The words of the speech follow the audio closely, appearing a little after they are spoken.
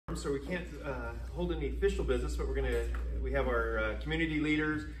So we can't hold any official business, but we have our community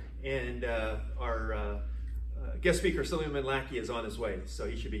leaders and our guest speaker, Lackey, is on his way, so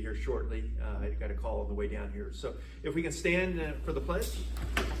he should be here shortly. I got a call on the way down here. So if we can stand for the pledge.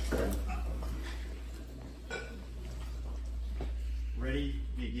 Ready,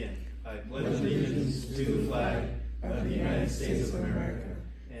 begin. I pledge allegiance to the flag of the United States of America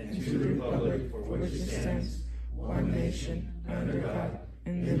and to the republic for which it stands, one nation, under God,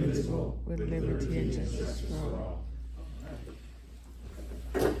 indivisible, with liberty and justice for all.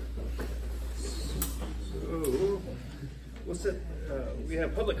 So, we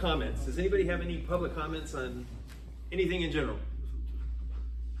have public comments. Does anybody have any public comments on anything in general?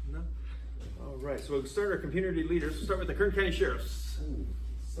 No? All right, so we'll start our community leaders. We'll start with the Kern County Sheriffs.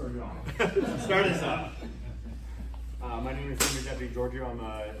 Start it off. Start us off. My name is Senior Deputy Giorgio. I'm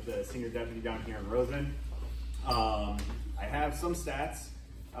the Senior Deputy down here in Roseman. I have some stats.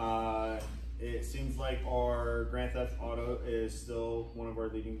 It seems like our Grand Theft Auto is still one of our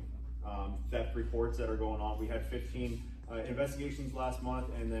leading theft reports that are going on. We had 15 investigations last month,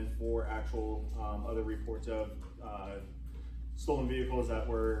 and then 4 actual other reports of stolen vehicles that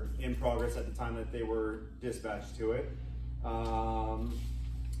were in progress at the time that they were dispatched to it.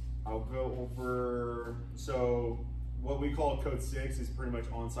 I'll go over, so what we call Code 6 is pretty much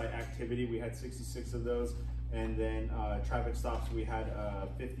on-site activity. We had 66 of those. And then traffic stops, we had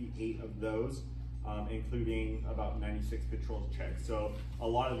 58 of those, including about 96 patrols checked. So a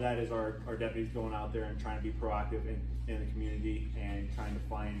lot of that is our deputies going out there and trying to be proactive in the community and trying to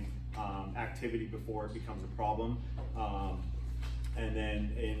find activity before it becomes a problem. And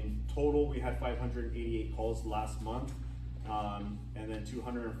then in total, we had 588 calls last month. And then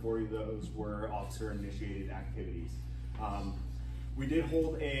 240 of those were officer-initiated activities. We did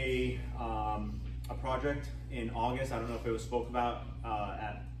hold a project in August. I don't know if it was spoke about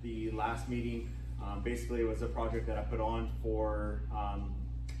at the last meeting. Basically, it was a project that I put on for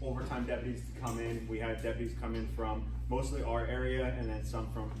overtime deputies to come in. We had deputies come in from mostly our area and then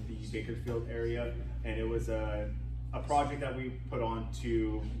some from the Bakersfield area. And it was a project that we put on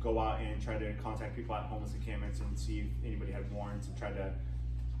to go out and try to contact people at homeless encampments and see if anybody had warrants and try to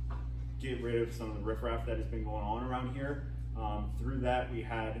get rid of some of the riffraff that has been going on around here. Through that, we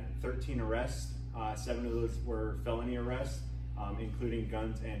had 13 arrests. 7 of those were felony arrests, including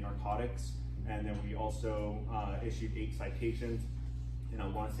guns and narcotics. And then we also issued 8 citations. And I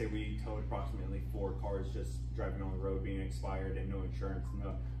want to say we towed approximately 4 cars just driving on the road being expired and no insurance,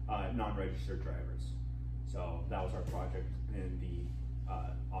 no non-registered drivers. So that was our project in the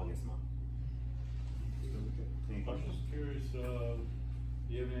August month. Any questions? I'm just curious,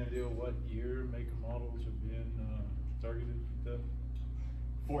 do you have any idea what year, make, and models have been targeted for theft?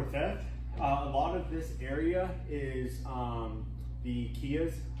 For theft? A lot of this area is the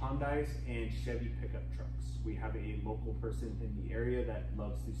Kias, Hyundais, and Chevy pickup trucks. We have a local person in the area that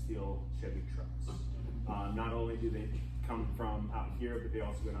loves to steal Chevy trucks. Not only do they come from out here, but they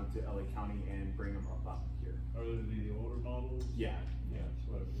also go down to LA County and bring them up out here. Are they the older models? Yeah. Yeah, that's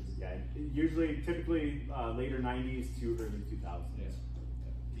what it is. Yeah, usually, typically later 90s to early 2000s. Yeah.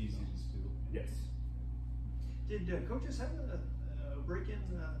 Easy to steal. Yes. Did coaches have a break-in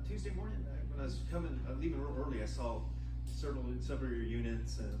Tuesday morning? When I was leaving real early, I saw several of your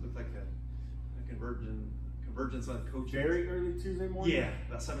units. It looked like a convergence on coaches. Very early Tuesday morning? Yeah,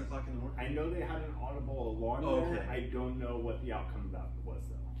 about 7 o'clock in the morning. I know they had an audible alarm there. I don't know what the outcome of that was,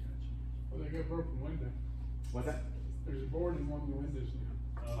 though. Well, they got broken window. What's that? There's a board in one of the windows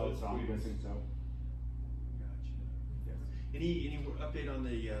now. Oh, so I'm guessing so. Gotcha. Yes. Any update on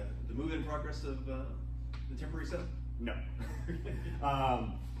the move-in progress of the temporary setup? No.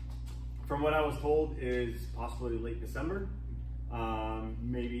 From what I was told is possibly late December,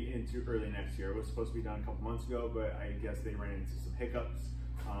 maybe into early next year. It was supposed to be done a couple months ago, but I guess they ran into some hiccups.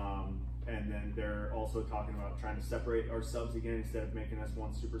 And then they're also talking about trying to separate our subs again. Instead of making us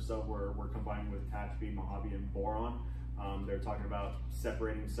one super sub, we're combining with Tatchby, Mojave, and Boron. They're talking about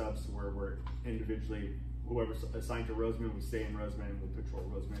separating subs where we're individually, whoever's assigned to Roseman, we stay in Roseman and we patrol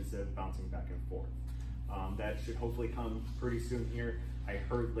Roseman instead of bouncing back and forth. That should hopefully come pretty soon here. I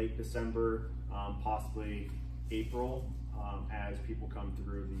heard late December, possibly April, as people come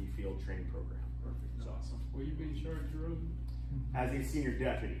through the field training program. Perfect. So, Awesome. Will you be in charge of Rosen? as a senior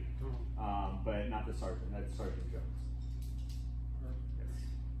deputy, but not the sergeant. That's Sergeant Jones. Yes.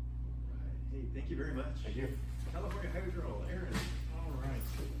 Right. Hey, thank you very much. Thank you. California Highway Journal, Aaron. All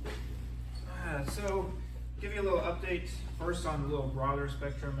right. So, give you a little update first on the little broader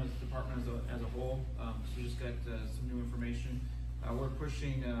spectrum as the department as a whole. So we just got some new information. We're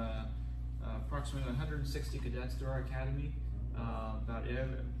pushing approximately 160 cadets through our academy. About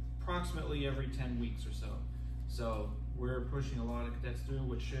approximately every 10 weeks or so. So we're pushing a lot of cadets through,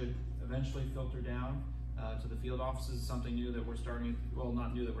 which should eventually filter down to the field offices. Something new that we're starting, well,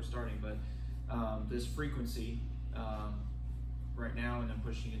 not new that we're starting, but this frequency right now and then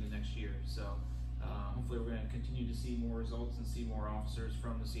pushing into next year. So hopefully we're going to continue to see more results and see more officers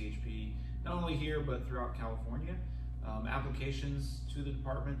from the CHP, not only here, but throughout California. Applications to the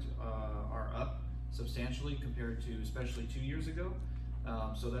department are up substantially compared to especially 2 years ago.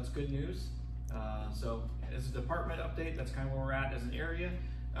 So that's good news. So as a department update, that's kind of where we're at as an area.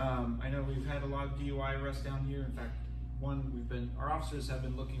 I know we've had a lot of DUI arrests down here. In fact, our officers have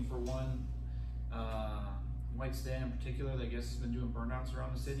been looking for one white sedan in particular that I guess has been doing burnouts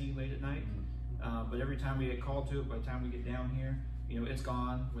around the city late at night. But every time we get called to it, by the time we get down here, it's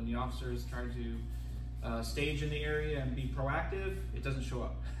gone. When the officers try to stage in the area and be proactive, it doesn't show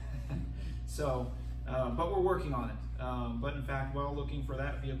up. So, but we're working on it. But in fact, while looking for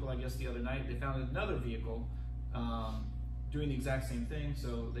that vehicle, I guess the other night, they found another vehicle doing the exact same thing.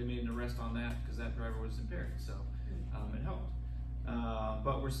 So they made an arrest on that because that driver was impaired. So it helped.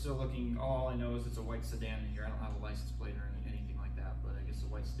 But we're still looking. All I know is it's a white sedan in here. I don't have a license plate or anything like that, but I guess the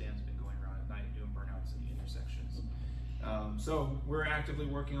white sedan's been going around at night doing burnouts in the intersections. So we're actively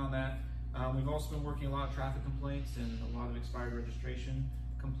working on that. We've also been working a lot of traffic complaints and a lot of expired registration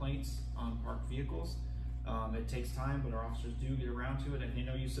complaints on parked vehicles. It takes time, but our officers do get around to it. And I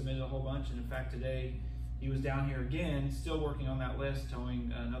know you submitted a whole bunch, and in fact today he was down here again, still working on that list,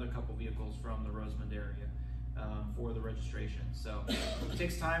 towing another couple vehicles from the Rosemond area for the registration. So it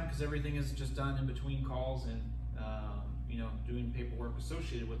takes time because everything is just done in between calls and doing paperwork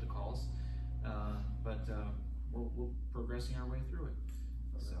associated with the calls. But we're progressing our way through it.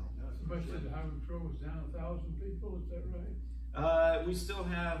 So. Somebody said the highway patrol was down 1,000 people, is that right? We still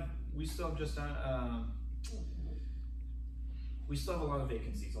have a lot of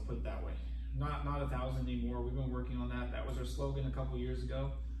vacancies, I'll put it that way. Not 1,000 anymore. We've been working on that. That was our slogan a couple years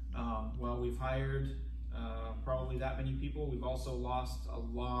ago. Well, we've hired probably that many people. We've also lost a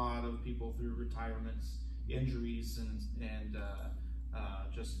lot of people through retirements, injuries, and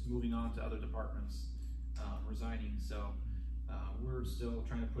just moving on to other departments, resigning. So we're still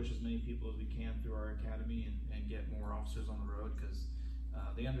trying to push as many people as we can through our academy and get more officers on the road because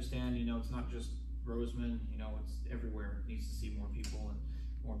they understand, it's not just Rosemond, it's everywhere. It needs to see more people and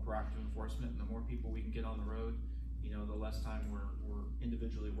more proactive enforcement. And the more people we can get on the road, the less time we're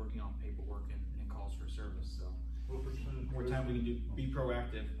individually working on paperwork and calls for service. So What percent more time we can be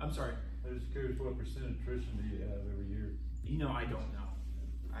proactive. I'm sorry. I'm just curious, what percent attrition do you have every year? I don't know.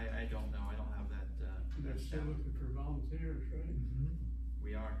 I don't know. I don't have that. They're still looking for volunteers, right? Mm-hmm.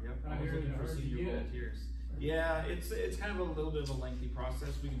 We are. Yep. I Always hear looking it's for hard to senior get. volunteers. Yeah, it's kind of a little bit of a lengthy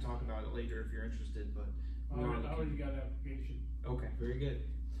process. We can talk about it later if you're interested. But we are I already looking. got application. Okay. Very good.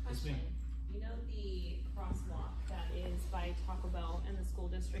 Yes, Question. ma'am. You know the crosswalk that is by Taco Bell and the school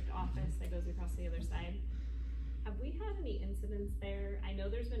district office that goes across the other side? Have we had any incidents there? I know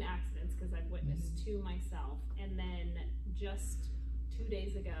there's been accidents because I've witnessed two myself. And then just 2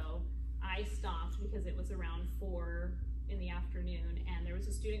 days ago, I stopped because it was around 4 in the afternoon and there was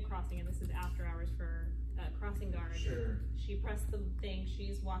a student crossing, and this is after hours for crossing guard. Sure. She pressed the thing,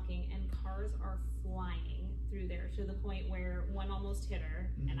 she's walking, and cars are flying through there to the point where one almost hit her,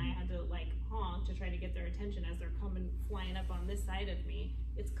 and I had to honk to try to get their attention as they're coming flying up on this side of me.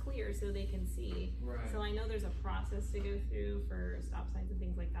 It's clear so they can see. Right. So I know there's a process to go through for stop signs and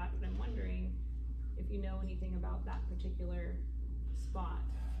things like that, but I'm wondering if you know anything about that particular spot.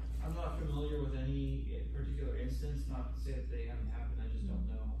 I'm not familiar with any particular instance. Not to say that they haven't happened. I just don't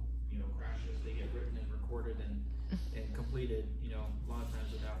know. Crashes, they get written and recorded and completed. A lot of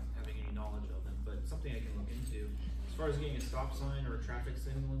times without having any knowledge of them. But something I can look into. As far as getting a stop sign or a traffic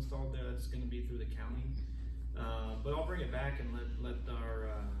signal installed there, that's going to be through the county. But I'll bring it back and let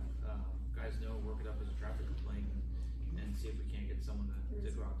our guys know, work it up as a traffic complaint, and see if we can't get someone to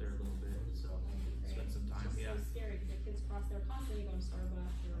go out there a little bit. So spend some time. It's Yeah. so scary because the kids cross there constantly going to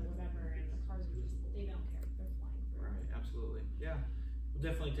Starbucks or whatever, and the cars are just, they don't care. They're flying through. Right, absolutely. Yeah. We'll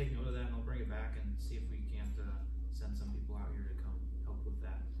definitely take note of that, and I'll bring it back and see if we can't send some people out here to come help with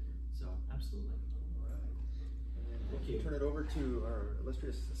that. So, absolutely. Okay, turn it over to our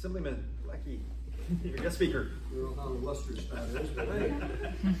illustrious Assemblyman, Lackey, your guest speaker. I don't know how illustrious that is, but hey,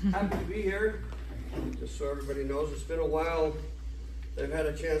 happy to be here. Just so everybody knows, it's been a while. I've had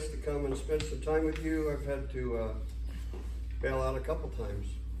a chance to come and spend some time with you. I've had to bail out a couple times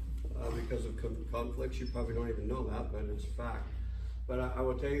because of conflicts. You probably don't even know that, but it's a fact. But I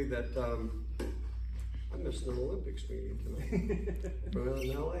will tell you that I missed an Olympics meeting tonight. We're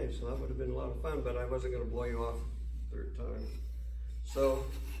in LA, so that would have been a lot of fun, but I wasn't going to blow you off a third time. So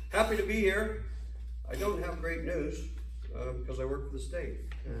happy to be here. I don't have great news because I work for the state.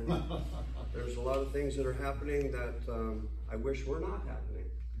 And there's a lot of things that are happening that I wish were not happening,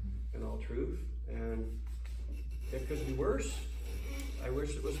 in all truth. And it could be worse. I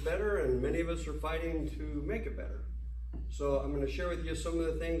wish it was better, and many of us are fighting to make it better. So I'm going to share with you some of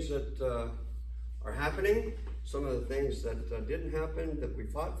the things that are happening, some of the things that didn't happen that we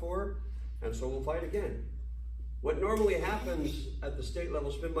fought for, and so we'll fight again. What normally happens at the state level,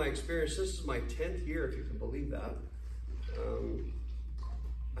 it's been my experience, this is my 10th year, if you can believe that.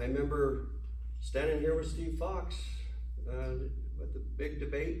 I remember standing here with Steve Fox with the big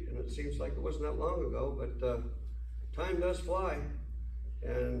debate, and it seems like it wasn't that long ago, but time does fly.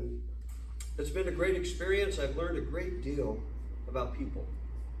 And it's been a great experience. I've learned a great deal about people.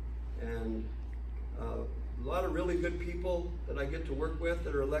 And a lot of really good people that I get to work with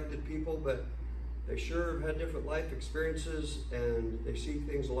that are elected people, but they sure have had different life experiences and they see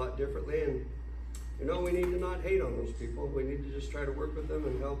things a lot differently. And you know, we need to not hate on those people. We need to just try to work with them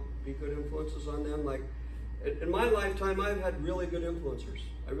and help be good influences on them. Like in my lifetime, I've had really good influencers.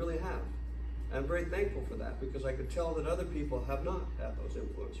 I really have. I'm very thankful for that because I could tell that other people have not had those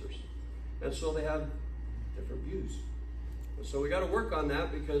influencers. And so they have different views. And so we got to work on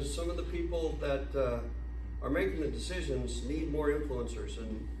that because some of the people that are making the decisions need more influencers.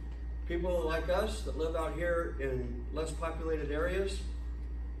 And people like us that live out here in less populated areas,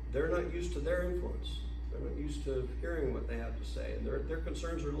 they're not used to their influence. They're not used to hearing what they have to say. And their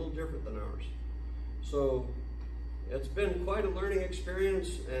concerns are a little different than ours. So it's been quite a learning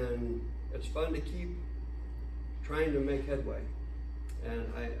experience, and it's fun to keep trying to make headway. And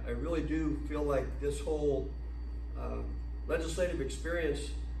I really do feel like this whole legislative experience,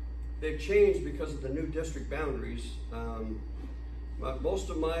 they've changed because of the new district boundaries. Most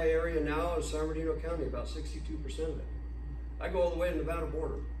of my area now is San Bernardino County, about 62% of it. I go all the way to the Nevada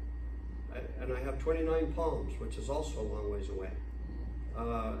border. And I have 29 Palms, which is also a long ways away.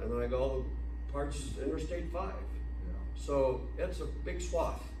 And then I go all the parts Interstate 5. So it's a big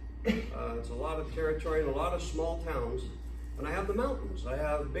swath. It's a lot of territory and a lot of small towns. And I have the mountains. I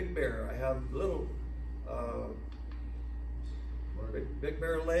have Big Bear. I have Little Big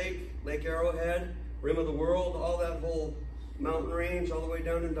Bear Lake, Lake Arrowhead, Rim of the World, all that whole mountain range, all the way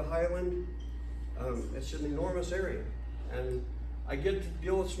down into Highland. It's an enormous area. And I get to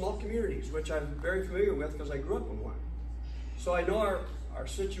deal with small communities, which I'm very familiar with because I grew up in one. So I know our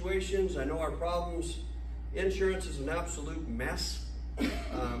situations, I know our problems. Insurance is an absolute mess.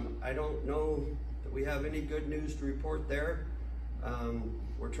 I don't know that we have any good news to report there.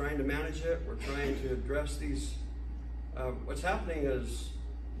 We're trying to manage it. We're trying to address these. What's happening is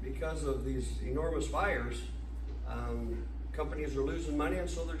because of these enormous fires, companies are losing money, and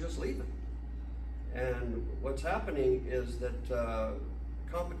so they're just leaving. And what's happening is that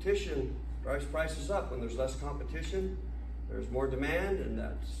competition drives prices up. When there's less competition, there's more demand, and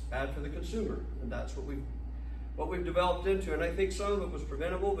that's bad for the consumer. And that's what we've developed into. And I think some of it was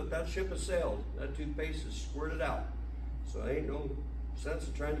preventable, but that ship has sailed. That toothpaste is squirted out. So there ain't no sense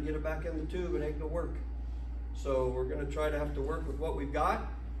of trying to get it back in the tube. It ain't gonna work. So we're gonna try to have to work with what we've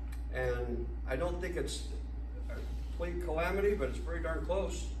got. And I don't think it's a complete calamity, but it's very darn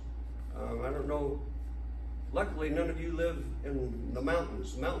close. I don't know. Luckily, none of you live in the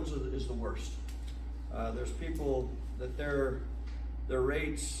mountains. The mountains is the worst. There's people that their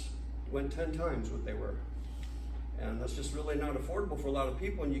rates went 10 times what they were. And that's just really not affordable for a lot of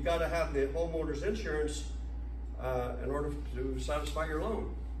people. And you got to have the homeowner's insurance in order to satisfy your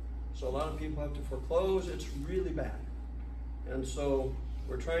loan. So a lot of people have to foreclose. It's really bad. And so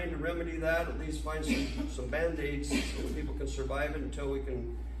we're trying to remedy that, at least find some Band-Aids so people can survive it until we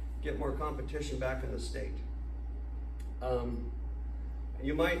can get more competition back in the state.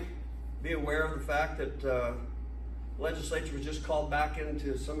 You might be aware of the fact that the legislature was just called back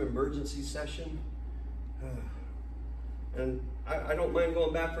into some emergency session. And I don't mind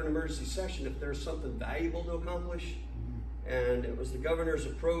going back for an emergency session if there's something valuable to accomplish. And it was the governor's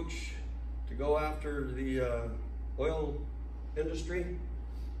approach to go after the oil industry.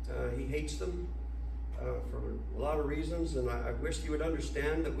 He hates them. For a lot of reasons, and I wish you would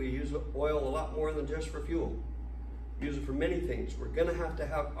understand that we use oil a lot more than just for fuel. We use it for many things. We're going to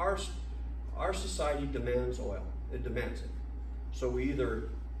have our society demands oil. It demands it. So we either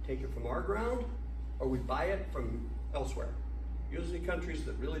take it from our ground or we buy it from elsewhere, usually countries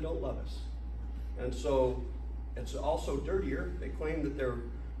that really don't love us. And so it's also dirtier. They claim that they're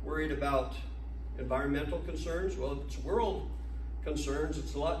worried about environmental concerns. Well, if it's world concerns,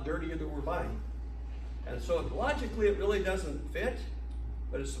 it's a lot dirtier than we're buying. And so logically it really doesn't fit,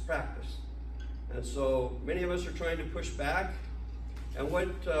 but it's the practice. And so many of us are trying to push back. And what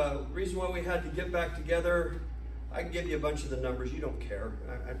reason why we had to get back together, I can give you a bunch of the numbers. You don't care.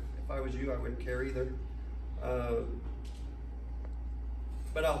 If I was you, I wouldn't care either.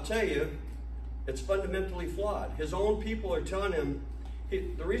 But I'll tell you, it's fundamentally flawed. His own people are telling him,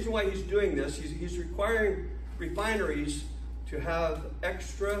 the reason why he's doing this, he's requiring refineries to have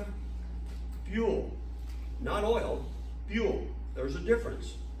extra fuel, not oil, fuel. There's a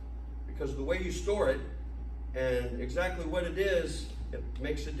difference because of the way you store it and exactly what it is, it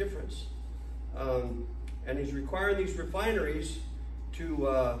makes a difference. And he's requiring these refineries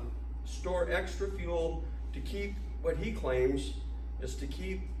to store extra fuel to keep what he claims is to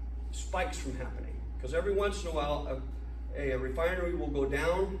keep spikes from happening. Because every once in a while, a refinery will go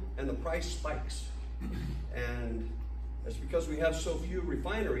down and the price spikes. And it's because we have so few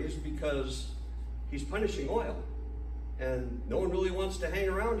refineries because he's punishing oil. And no one really wants to hang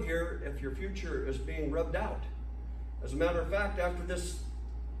around here if your future is being rubbed out. As a matter of fact, after this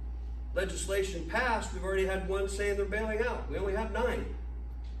legislation passed, we've already had one saying they're bailing out. We only have 9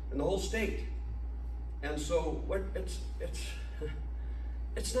 in the whole state. And so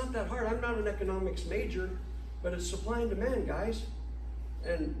it's not that hard. I'm not an economics major, but it's supply and demand, guys.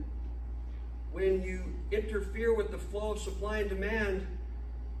 And when you interfere with the flow of supply and demand,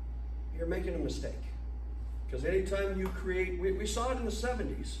 you're making a mistake. Because anytime you create, we saw it in the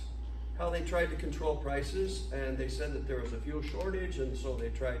 70s, how they tried to control prices, and they said that there was a fuel shortage, and so they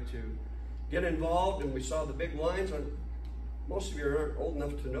tried to get involved, and we saw the big lines. Most of you aren't old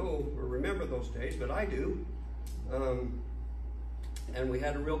enough to know or remember those days, but I do. And we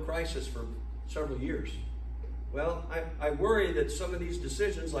had a real crisis for several years. Well, I worry that some of these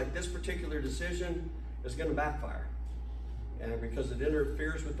decisions, like this particular decision, is going to backfire. And because it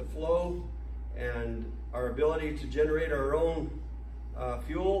interferes with the flow and our ability to generate our own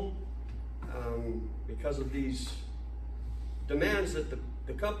fuel, because of these demands that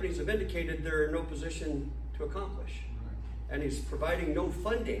the companies have indicated they're in no position to accomplish. And he's providing no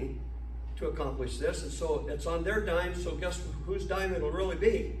funding to accomplish this, and so it's on their dime, so guess whose dime it'll really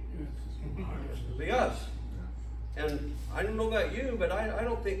be? It'll be us. And I don't know about you, but I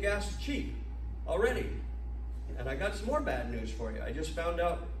don't think gas is cheap already. And I got some more bad news for you. I just found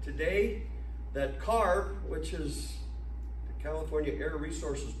out today that CARB, which is the California Air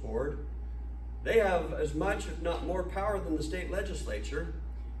Resources Board, they have as much, if not more, power than the state legislature,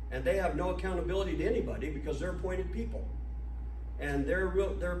 and they have no accountability to anybody because they're appointed people. And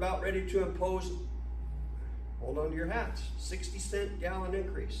they're about ready to impose, hold on to your hats, 60-cent gallon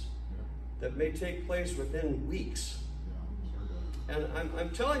increase that may take place within weeks. And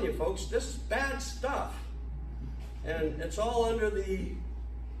I'm telling you, folks, this is bad stuff. And it's all under the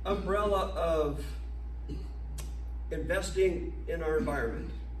umbrella of investing in our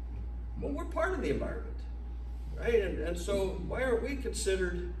environment. Well, we're part of the environment, right? And so why aren't we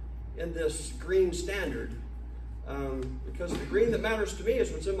considered in this green standard? Because the green that matters to me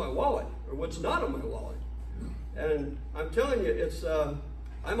is what's in my wallet or what's not in my wallet. And I'm telling you, it's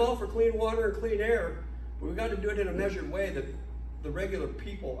I'm all for clean water and clean air, but we've got to do it in a measured way that the regular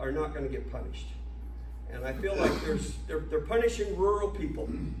people are not going to get punished. And I feel like they're punishing rural people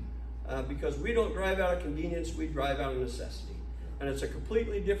because we don't drive out of convenience, we drive out of necessity. And it's a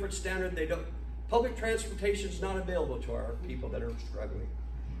completely different standard. Public transportation is not available to our people that are struggling.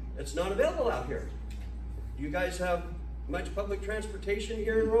 It's not available out here. Do you guys have much public transportation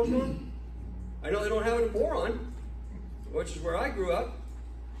here in Rosemont? I know they don't have it in Boron, which is where I grew up.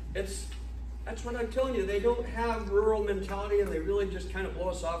 That's what I'm telling you. They don't have rural mentality, and they really just kind of blow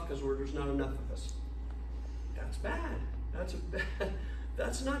us off because there's not enough of us. That's bad.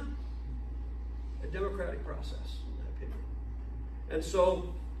 That's not a democratic process, in my opinion. And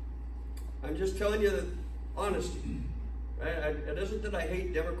so, I'm just telling you that honesty. Right? It isn't that I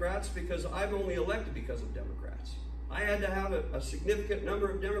hate Democrats because I'm only elected because of Democrats. I had to have a significant number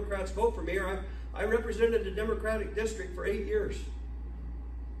of Democrats vote for me, or I represented the Democratic district for 8 years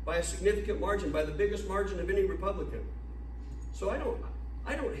by a significant margin, by the biggest margin of any Republican. So I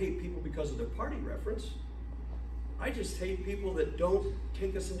don't hate people because of their party reference. I just hate people that don't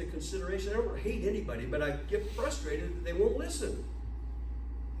take us into consideration. I don't hate anybody, but I get frustrated that they won't listen.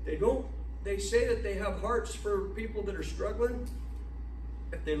 They say that they have hearts for people that are struggling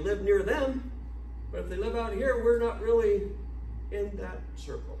if they live near them, but if they live out here, we're not really in that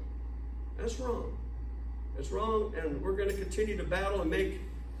circle. That's wrong. It's wrong, and we're going to continue to battle and make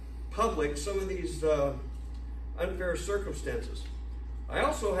public some of these unfair circumstances. I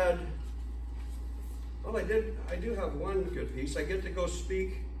also had, well, I do have one good piece. I get to go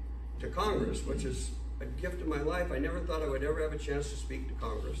speak to Congress, which is a gift of my life. I never thought I would ever have a chance to speak to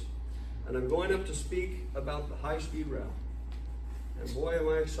Congress. And I'm going up to speak about the high-speed rail. And boy, am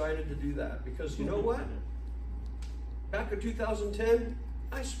I excited to do that, because you know what? Back in 2010,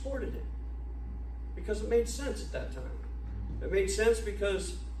 I supported it because it made sense at that time. It made sense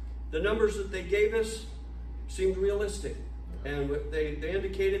because the numbers that they gave us seemed realistic. And they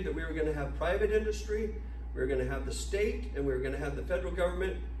indicated that we were going to have private industry, we were going to have the state, and we were going to have the federal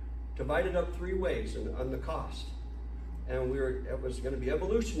government divided up 3 ways on the cost. And it was going to be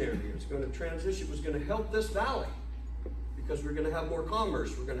evolutionary. It was going to transition. It was going to help this valley because we're going to have more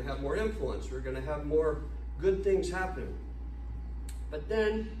commerce. We're going to have more influence. We're going to have more good things happen. But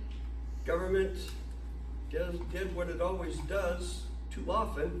then government did what it always does too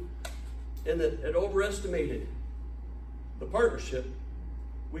often, in that it overestimated the partnership.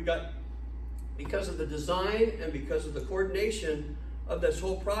 We got, because of the design and because of the coordination of this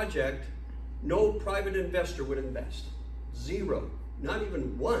whole project, no private investor would invest. 0, not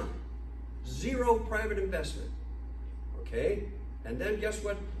even 1. 0 private investment, okay? And then guess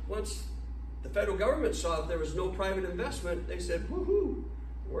what? Once the federal government saw that there was no private investment, they said, woohoo,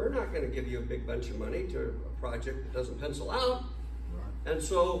 we're not gonna give you a big bunch of money to a project that doesn't pencil out. And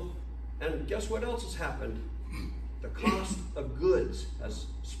so, and guess what else has happened? The cost of goods has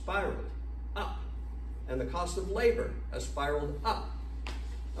spiraled up, and the cost of labor has spiraled up.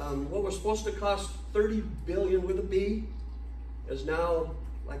 What was supposed to cost $30 billion with a B is now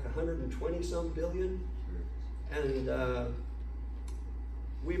like 120 some billion. And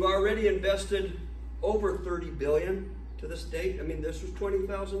we've already invested over 30 billion to this date. I mean, this was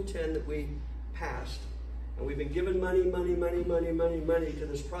 2010 that we passed, and we've been giving money to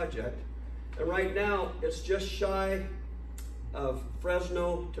this project. And right now, it's just shy of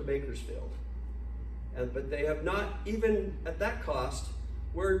Fresno to Bakersfield. But they have not, even at that cost,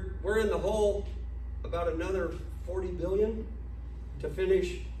 we're in the hole about another 40 billion to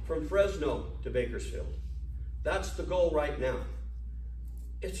finish from Fresno to Bakersfield. That's the goal right now.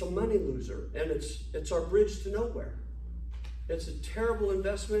 It's a money loser, and it's our bridge to nowhere. It's a terrible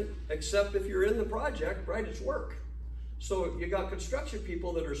investment, except if you're in the project, right, it's work. So you got construction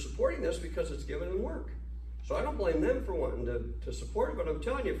people that are supporting this because it's giving them work. So I don't blame them for wanting to support it, but I'm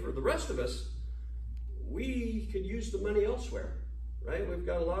telling you, for the rest of us, we could use the money elsewhere, right? We've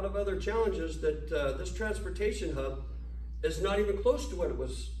got a lot of other challenges that this transportation hub is not even close to what it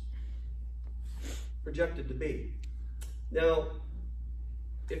was projected to be. Now,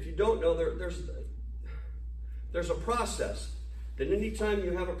 if you don't know, there's a process that anytime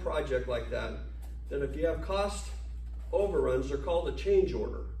you have a project like that if you have cost overruns, they're called a change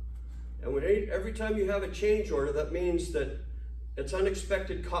order. And every time you have a change order, that means that it's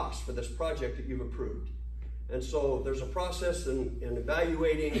unexpected cost for this project that you've approved. And so there's a process in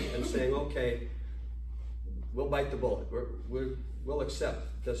evaluating and saying, okay, we'll bite the bullet. We'll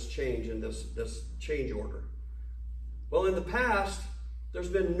accept this change and this change order. Well, in the past, there's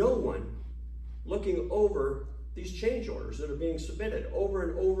been no one looking over these change orders that are being submitted over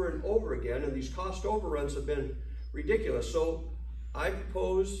and over and over again, and these cost overruns have been ridiculous. So I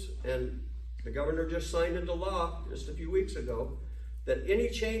proposed, and the governor just signed into law just a few weeks ago, that any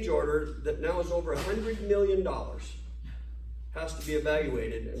change order that now is over $100 million has to be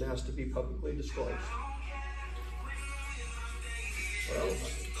evaluated and has to be publicly disclosed. Well,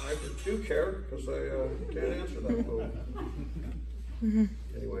 I do care, because I can't answer that phone.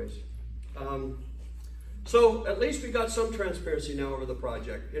 Anyways, so at least we got some transparency now over the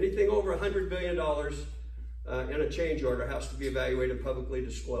project. Anything over $100 billion in a change order has to be evaluated and publicly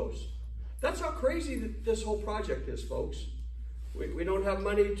disclosed. That's how crazy this whole project is, folks. We don't have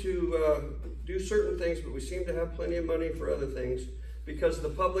money to do certain things, but we seem to have plenty of money for other things because the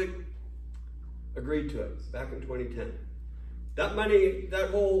public agreed to it back in 2010. That money,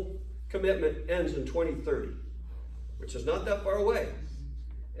 that whole commitment ends in 2030, which is not that far away.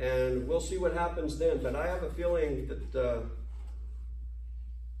 And we'll see what happens then, but I have a feeling that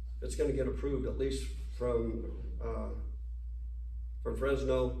it's going to get approved, at least from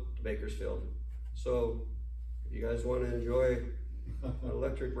Fresno to Bakersfield. So if you guys want to enjoy an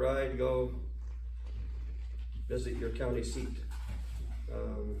electric ride, go visit your county seat.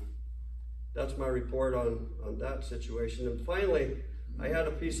 That's my report on that situation. And finally, I had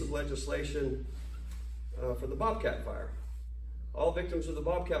a piece of legislation for the Bobcat fire. All victims of the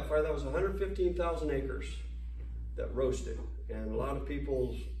Bobcat fire, that was 115,000 acres that roasted. And a lot of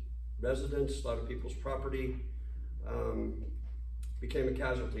people's residents, a lot of people's property became a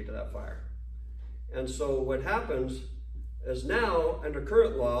casualty to that fire. And so what happens is now, under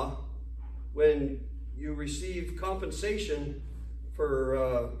current law, when you receive compensation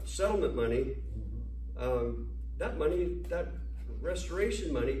for settlement money, that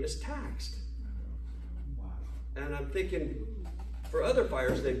restoration money is taxed. And I'm thinking, for other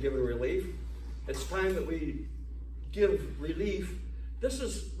fires they've given relief. It's time that we give relief. This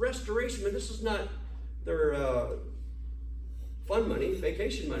is restoration, but this is not their fun money,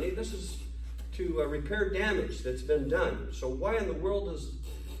 vacation money. This is to repair damage that's been done. So why in the world does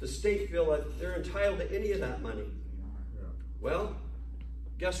the state feel that they're entitled to any of that money? Well,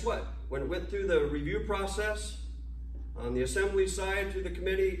 guess what? When it went through the review process, on the assembly side through the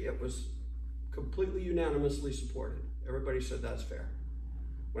committee, it was completely unanimously supported. Everybody said that's fair.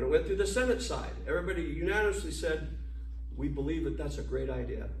 When it went through the Senate side, everybody unanimously said, we believe that that's a great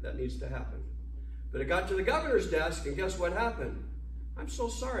idea. That needs to happen. But it got to the governor's desk, and guess what happened? I'm so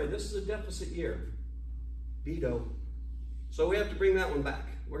sorry, this is a deficit year. Veto. So we have to bring that one back.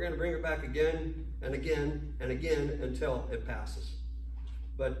 We're going to bring it back again and again and again until it passes.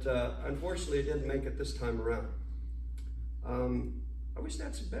 But unfortunately, it didn't make it this time around. I wish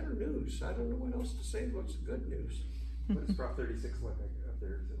that's better news. I don't know what else to say. What's good news? What's Prop 36 look like up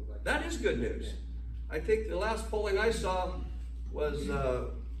there? That is good news. Yeah. I think the last polling I saw was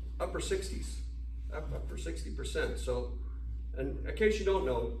upper 60s, upper 60%. So, and in case you don't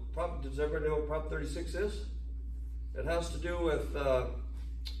know, does everybody know what Prop 36 is? It has to do with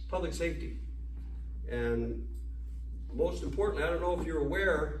public safety. And most importantly, I don't know if you're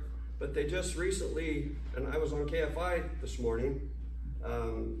aware, but they just recently, and I was on KFI this morning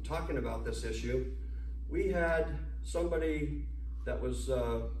talking about this issue. We had somebody that was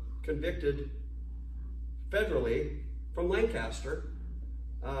convicted federally from Lancaster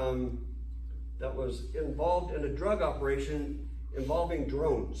that was involved in a drug operation involving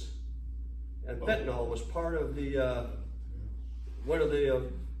drones. And fentanyl was part of the one of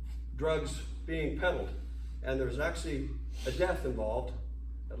the drugs being peddled. And there's actually a death involved,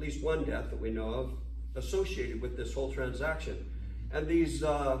 at least one death that we know of, associated with this whole transaction. And these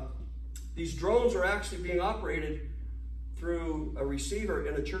drones are actually being operated through a receiver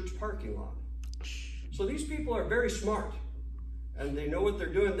in a church parking lot. So these people are very smart, and they know what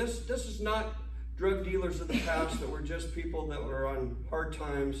they're doing. This is not drug dealers of the past that were just people that were on hard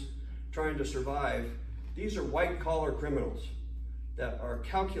times trying to survive. These are white-collar criminals that are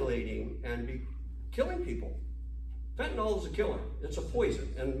calculating and killing people. Fentanyl is a killer. It's a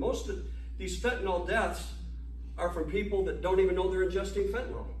poison. And most of these fentanyl deaths are from people that don't even know they're ingesting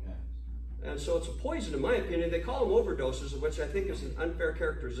fentanyl. And so it's a poison, in my opinion. They call them overdoses, which I think is an unfair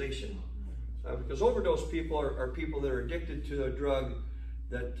characterization. Because overdose people are people that are addicted to a drug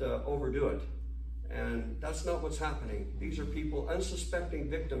that overdo it. And that's not what's happening. These are people, unsuspecting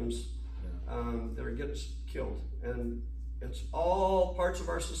victims that are getting killed. And it's all parts of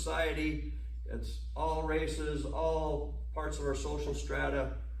our society. It's all races, all parts of our social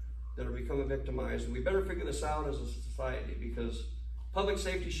strata that are becoming victimized. And we better figure this out as a society, because public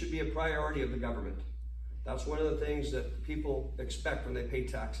safety should be a priority of the government. That's one of the things that people expect when they pay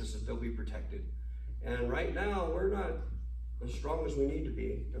taxes, that they'll be protected. And right now, we're not as strong as we need to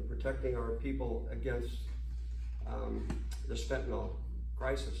be in protecting our people against this fentanyl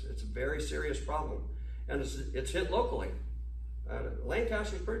crisis. It's a very serious problem, and it's hit locally.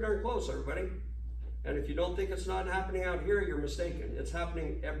 Lancaster's pretty darn close, everybody. And if you don't think it's not happening out here, you're mistaken. It's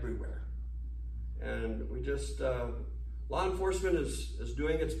happening everywhere. And we just, law enforcement is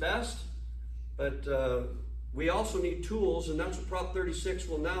doing its best, but we also need tools, and that's what Prop 36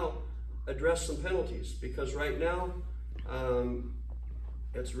 will now address, some penalties. Because right now,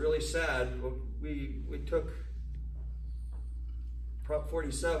 it's really sad. We took Prop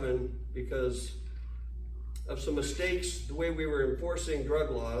 47 because of some mistakes. The way we were enforcing drug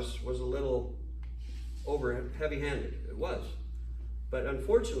laws was a little heavy-handed. It was. But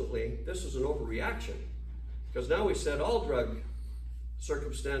unfortunately, this is an overreaction, because now we said all drug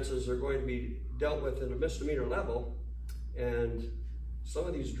circumstances are going to be dealt with at a misdemeanor level, and some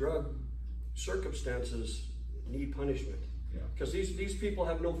of these drug circumstances need punishment. Because these people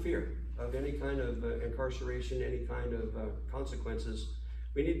have no fear of any kind of incarceration, any kind of consequences.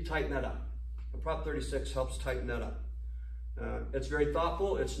 We need to tighten that up. And Prop 36 helps tighten that up. It's very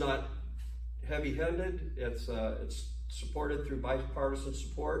thoughtful. It's not heavy-handed. It's supported through bipartisan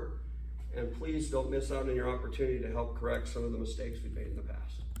support. And please don't miss out on your opportunity to help correct some of the mistakes we've made in the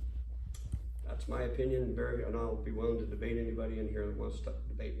past. That's my opinion, and I'll be willing to debate anybody in here that wants to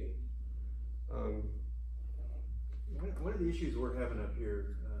debate me. One of the issues we're having up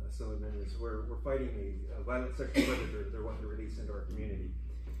here, Assemblyman, is we're fighting a violent sexual predator they're wanting to release into our community.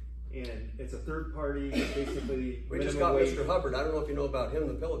 And it's a third party, basically. We just got Mr. Hubbard. I don't know if you know about him,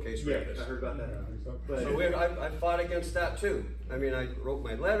 the pillowcase rapist. Yeah, I heard about that. But so I fought against that too. I mean, I wrote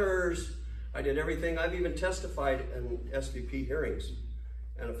my letters, I did everything. I've even testified in SVP hearings,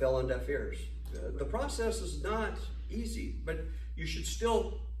 and it fell on deaf ears. The process is not easy, but you should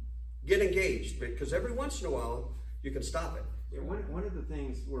still get engaged, because every once in a while you can stop it. Yeah, one of the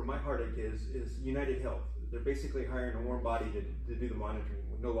things where my heartache is United Health. They're basically hiring a warm body to do the monitoring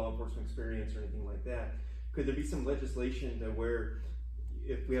with no law enforcement experience or anything like that. Could there be some legislation to where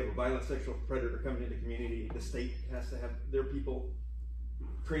if we have a violent sexual predator coming into the community, the state has to have their people,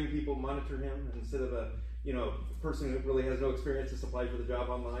 trained people monitor him instead of a person that really has no experience just applied for the job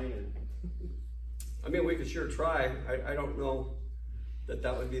online? And I mean, we could sure try. I don't know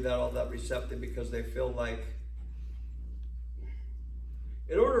that would be all that receptive, because they feel like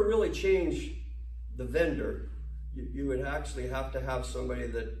in order to really change the vendor, you would actually have to have somebody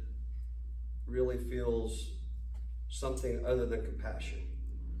that really feels something other than compassion,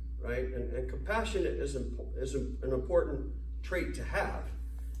 right? And compassion is an important trait to have.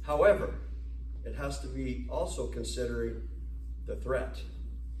 However, it has to be also considering the threat,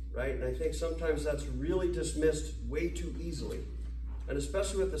 right? And I think sometimes that's really dismissed way too easily. And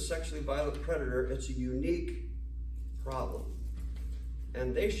especially with the sexually violent predator, it's a unique problem.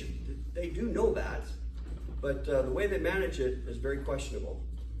 And they do know that, but the way they manage it is very questionable.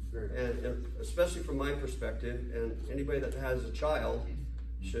 And especially from my perspective, and anybody that has a child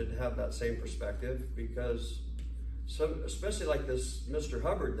should have that same perspective, because especially like this Mr.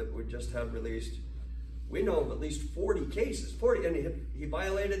 Hubbard that we just had released, we know of at least 40 cases, and he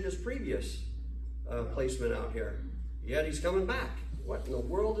violated his previous placement out here, yet he's coming back. What in the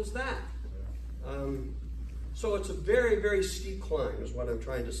world is that? So it's a very, very steep climb is what I'm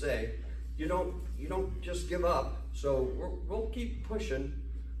trying to say. You don't just give up. So we'll keep pushing.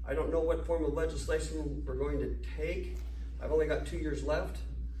 I don't know what form of legislation we're going to take. I've only got 2 years left,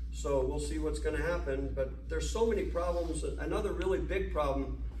 so we'll see what's going to happen. But there's so many problems. Another really big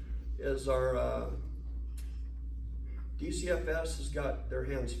problem is our DCFS has got their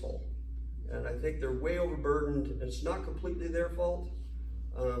hands full. And I think they're way overburdened. It's not completely their fault,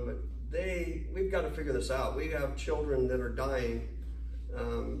 but we've got to figure this out. We have children that are dying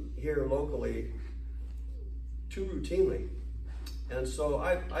here locally too routinely. And so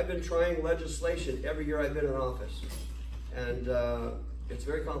I've been trying legislation every year I've been in office, and it's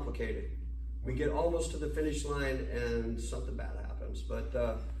very complicated. We get almost to the finish line and something bad happens, but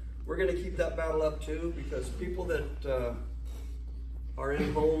we're going to keep that battle up too, because people that are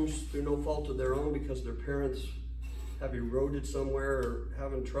in homes through no fault of their own because their parents have eroded somewhere or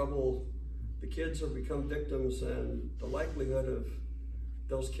having trouble, the kids have become victims, and the likelihood of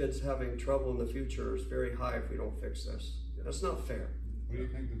those kids having trouble in the future is very high if we don't fix this. That's not fair. What do you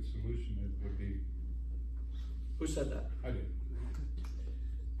think the solution would be? Who said that? I did.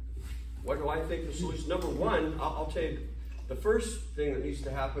 What do I think the solution? Number one, I'll tell you, the first thing that needs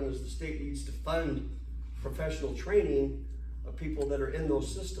to happen is the state needs to fund professional training of people that are in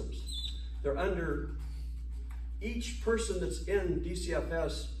those systems. They're under, each person that's in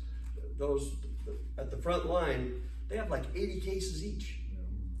DCFS, those at the front line, they have like 80 cases each.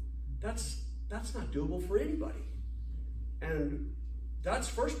 That's not doable for anybody. And that's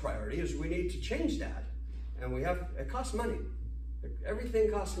first priority, is we need to change that. And it costs money.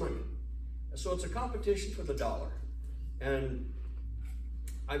 Everything costs money. So it's a competition for the dollar. And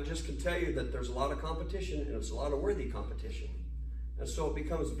I just can tell you that there's a lot of competition, and it's a lot of worthy competition. And so it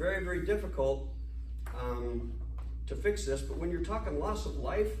becomes very, very difficult to fix this. But when you're talking loss of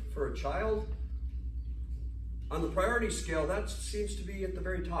life for a child, on the priority scale, that seems to be at the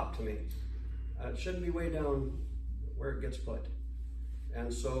very top to me. It shouldn't be way down where it gets put.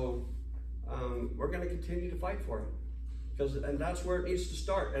 And so we're going to continue to fight for it, and that's where it needs to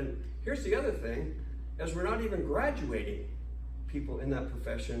start. And here's the other thing, is we're not even graduating people in that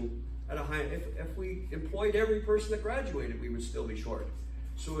profession at a high. If we employed every person that graduated, we would still be short.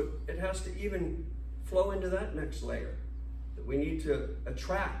 So it has to even flow into that next layer, that we need to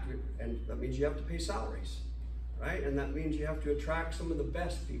attract, and that means you have to pay salaries, right? And that means you have to attract some of the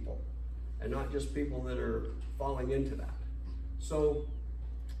best people, and not just people that are falling into that. So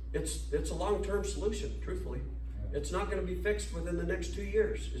it's a long-term solution, truthfully. It's not going to be fixed within the next 2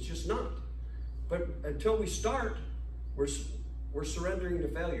 years. It's just not. But until we start, we're surrendering to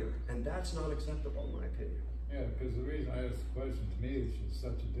failure, and that's not acceptable in my opinion. Yeah, because the reason I asked the question, to me, it's just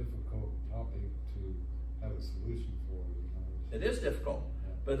such a difficult topic to have a solution for. It is difficult,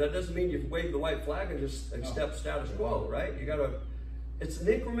 but that doesn't mean you wave the white flag and just accept status quo, right? You gotta, it's an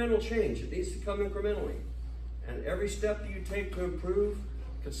incremental change. It needs to come incrementally. And every step that you take to improve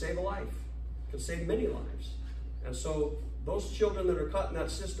could save a life, could save many lives. And so those children that are caught in that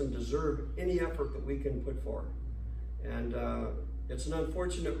system deserve any effort that we can put forward. And it's an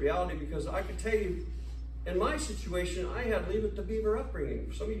unfortunate reality, because I can tell you, in my situation, I had Leave It to Beaver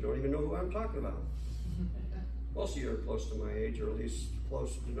upbringing. Some of you don't even know who I'm talking about. Most of you are close to my age, or at least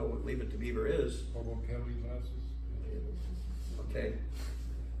close to know what Leave It to Beaver is. Hobo Kelly glasses. Okay,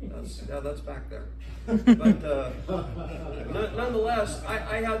 that's back there. But nonetheless,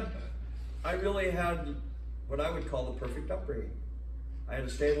 I really had what I would call the perfect upbringing. I had a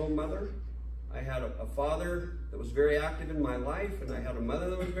stay-at-home mother. I had a father that was very active in my life, and I had a mother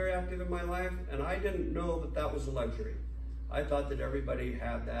that was very active in my life, and I didn't know that that was a luxury. I thought that everybody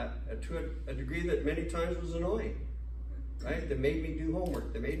had that to a degree that many times was annoying, right? They made me do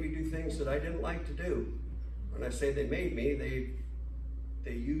homework. They made me do things that I didn't like to do. When I say they made me,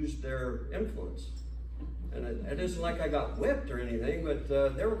 they used their influence. And it isn't like I got whipped or anything, but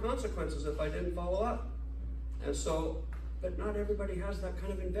there were consequences if I didn't follow up. And so, but not everybody has that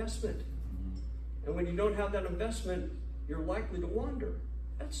kind of investment. And when you don't have that investment, you're likely to wander.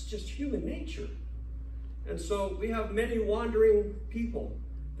 That's just human nature. And so we have many wandering people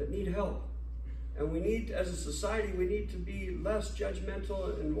that need help. And we need, as a society, we need to be less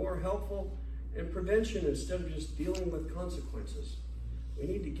judgmental and more helpful in prevention instead of just dealing with consequences. We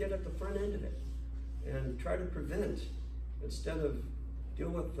need to get at the front end of it and try to prevent instead of deal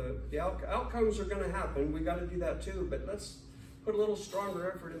with the outcomes are going to happen. We got to do that too, but let's put a little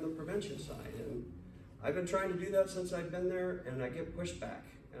stronger effort in the prevention side. And I've been trying to do that since I've been there, and I get pushback,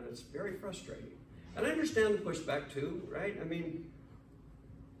 and it's very frustrating. And I understand the pushback too, right? I mean,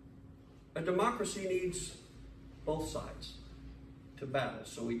 a democracy needs both sides to battle,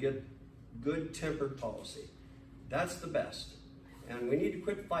 so we get good tempered policy. That's the best. And we need to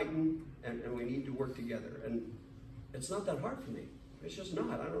quit fighting, and we need to work together. And it's not that hard for me. It's just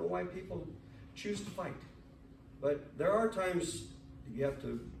not. I don't know why people choose to fight. But there are times you have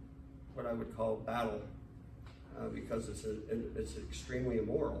to, what I would call battle, because it's extremely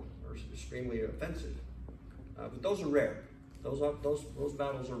immoral or extremely offensive. But those are rare. Those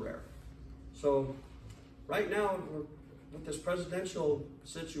battles are rare. So right now, with this presidential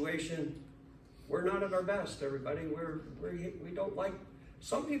situation, we're not at our best, everybody. We don't like,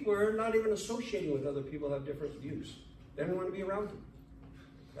 some people are not even associating with other people who have different views. They don't want to be around them.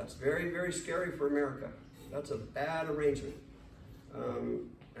 That's very, very scary for America. That's a bad arrangement.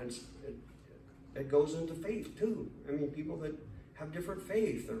 And it goes into faith too. I mean, people that have different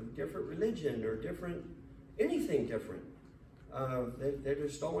faith or different religion or different, anything different, they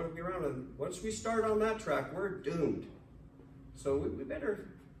just don't want to be around. And once we start on that track, we're doomed. So we better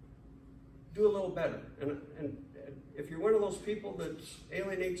do a little better. And if you're one of those people that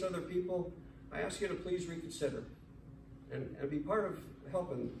alienates other people, I ask you to please reconsider and be part of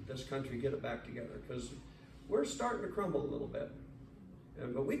helping this country get it back together, because we're starting to crumble a little bit.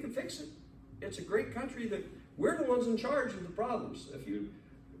 But we can fix it. It's a great country that we're the ones in charge of the problems. If you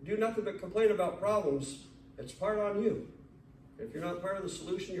do nothing but complain about problems, it's part on you. If you're not part of the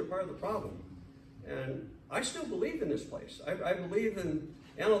solution, you're part of the problem. And I still believe in this place. I believe in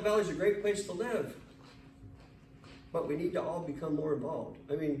Antelope Valley is a great place to live. But we need to all become more involved.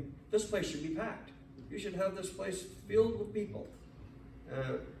 I mean, this place should be packed. You should have this place filled with people.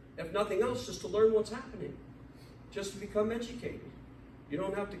 If nothing else, just to learn what's happening. Just to become educated. You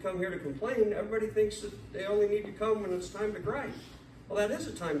don't have to come here to complain. Everybody thinks that they only need to come when it's time to grind. Well, that is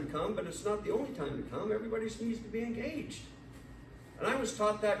a time to come, but it's not the only time to come. Everybody needs to be engaged. And I was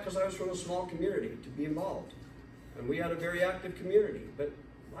taught that because I was from a small community, to be involved. And we had a very active community. But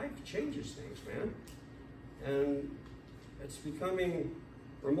life changes things, man. And it's becoming,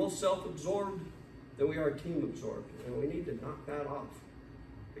 we're more self-absorbed than we are team-absorbed. And we need to knock that off.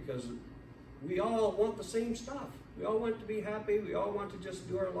 Because we all want the same stuff. We all want to be happy. We all want to just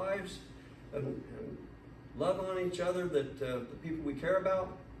do our lives and love on each other, that the people we care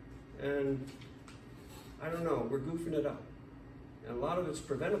about. And I don't know, we're goofing it up. And a lot of it's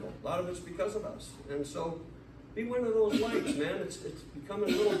preventable. A lot of it's because of us. And so be one of those lights, man. It's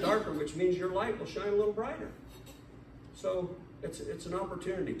becoming a little darker, which means your light will shine a little brighter. So it's an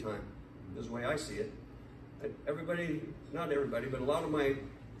opportunity time, is the way I see it. Everybody, not everybody, but a lot of my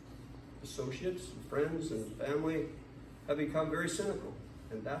associates, friends, and family have become very cynical.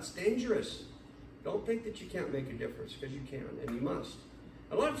 And that's dangerous. Don't think that you can't make a difference, because you can, and you must.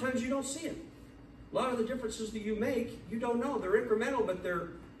 A lot of times you don't see it. A lot of the differences that you make, you don't know. They're incremental, but they're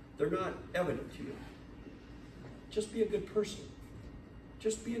not evident to you. Just be a good person.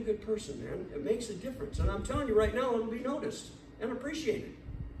 Just be a good person, man. It makes a difference. And I'm telling you right now, it'll be noticed and appreciated.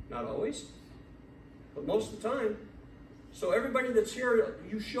 Not always, but most of the time. So everybody that's here,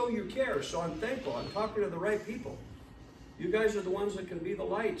 you show you care. So I'm thankful. I'm talking to the right people. You guys are the ones that can be the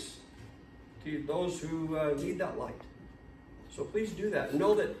lights to those who need that light. So please do that.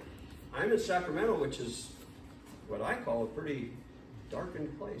 Know that I'm in Sacramento, which is what I call a pretty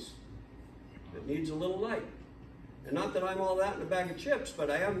darkened place. It needs a little light. And not that I'm all that in a bag of chips, but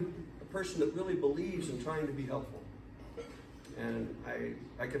I am a person that really believes in trying to be helpful. And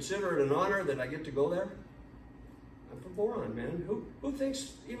I consider it an honor that I get to go there. I'm from Boron, man. Who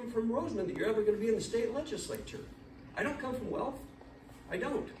thinks, even from Roseman, that you're ever going to be in the state legislature? I don't come from wealth. I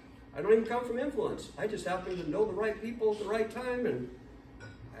don't. I don't even come from influence. I just happen to know the right people at the right time, and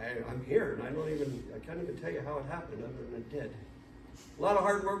I'm here, and I can't even tell you how it happened other than it did. A lot of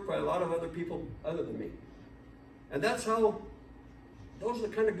hard work by a lot of other people other than me. And those are the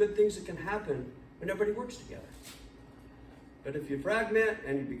kind of good things that can happen when everybody works together. But if you fragment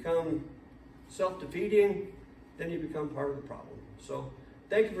and you become self-defeating, then you become part of the problem. So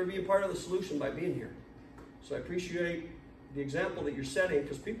thank you for being part of the solution by being here. So I appreciate the example that you're setting,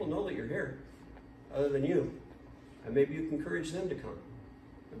 because people know that you're here, other than you. And maybe you can encourage them to come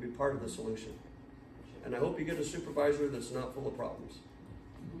and be part of the solution. And I hope you get a supervisor that's not full of problems.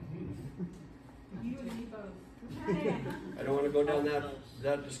 You and me both. I don't want to go down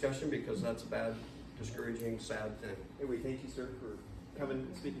that discussion, because that's a bad, discouraging, sad thing. Anyway, thank you, sir, for coming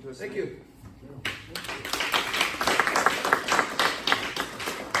and speaking to us. Thank tonight. you.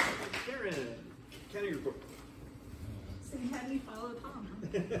 Karen, county report. So you had me follow Tom.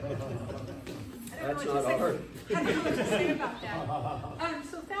 That's not hard. I don't know what to say about that.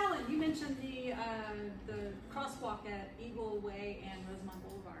 So Fallon, you mentioned the crosswalk at Eagle Way and Rosemont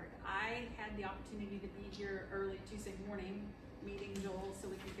Boulevard. I had the opportunity to be here early Tuesday morning, meeting Joel so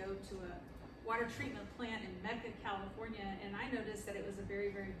we could go to a water treatment plant in Mecca, California, and I noticed that it was a very,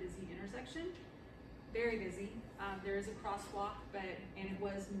 very busy intersection. Very busy. There is a crosswalk, and it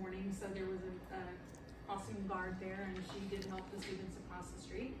was morning, so there was a crossing guard there, and she did help the students across the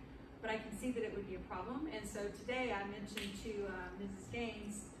street. But I can see that it would be a problem, and so today I mentioned to Mrs.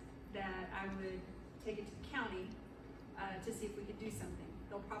 Gaines that I would take it to the county to see if we could do something.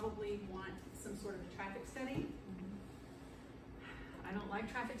 They'll probably want some sort of a traffic study. I don't like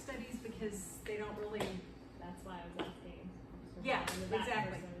traffic studies because they don't really. That's why I was asking. Yeah, That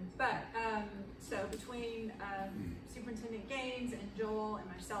exactly. person. But so between Superintendent Gaines and Joel and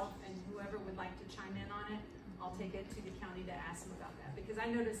myself and whoever would like to chime in on it, I'll take it to the county to ask them about that, because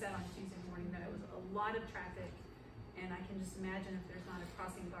I noticed that on Tuesday morning that it was a lot of traffic, and I can just imagine if there's not a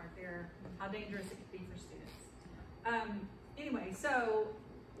crossing guard there, how dangerous it could be for students. Anyway, so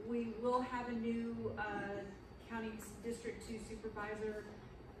we will have a new county District 2 supervisor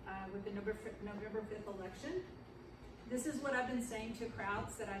with the November 5th election. This is what I've been saying to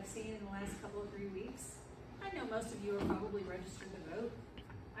crowds that I've seen in the last couple of 3 weeks. I know most of you are probably registered to vote.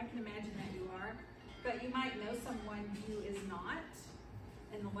 I can imagine that you are. But you might know someone who is not.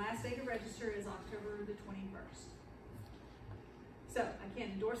 And the last day to register is October the 21st. So I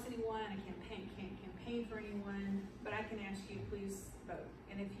can't endorse anyone, I can't campaign for anyone, but I can ask you to please vote.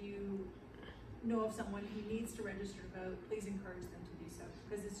 And if you know of someone who needs to register to vote, please encourage them to do so,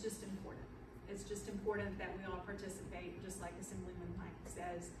 because it's just important. It's just important that we all participate, just like Assemblyman Mike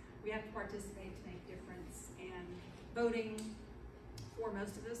says. We have to participate to make difference, and voting, for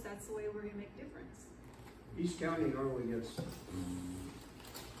most of us, that's the way we're gonna make difference. East County normally gets,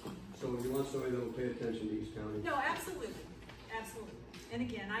 so if you want somebody that will pay attention to East County. No, absolutely, absolutely. And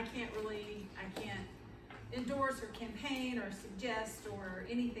again, I can't endorse or campaign or suggest or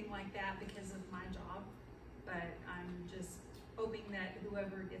anything like that because of my job, but I'm just hoping that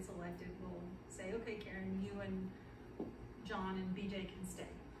whoever gets elected will say, okay, Karen, you and John and BJ can stay.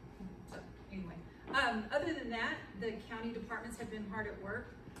 So anyway, other than that, the county departments have been hard at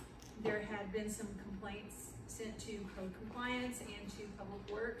work. There had been some complaints sent to code compliance and to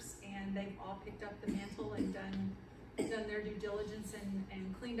public works, and they've all picked up the mantle and done their due diligence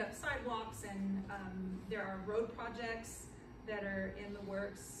and cleaned up sidewalks, and there are road projects that are in the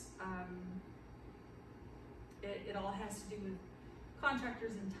works. It all has to do with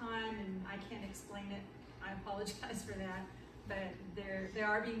contractors and time, and I can't explain it. I apologize for that, but they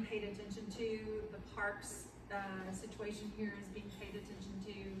are being paid attention to. The parks situation here is being paid attention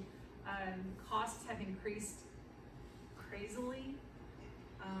to. Costs have increased crazily.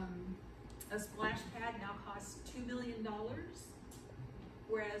 A splash pad now costs $2 million,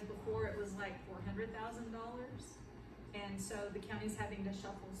 whereas before it was like $400,000. And so the county's having to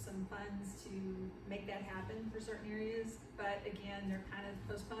shuffle some funds to make that happen for certain areas. But again, they're kind of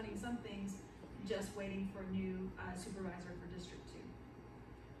postponing some things, just waiting for a new supervisor for District 2.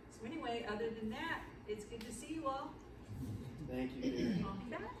 So anyway, other than that, it's good to see you all. Thank you. I'll be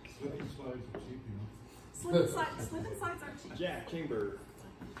back. Slip and slides are cheap, you know. Slip and slides aren't cheap. Jack Chamber.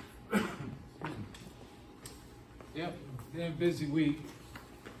 Yep, been a busy week.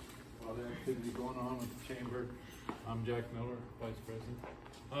 A lot of activity going on with the chamber. I'm Jack Miller, Vice President.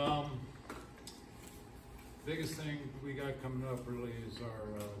 Biggest thing we got coming up really is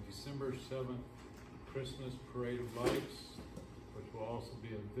our December 7th Christmas Parade of Lights, which will also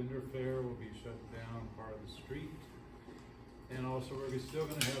be a vendor fair. Will be shut down part of the street. And also we're still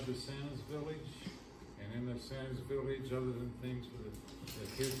going to have the Santa's Village. And in the Santa's Village, other than things for the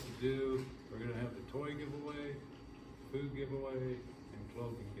kids to do, we're going to have the toy giveaway, food giveaway, and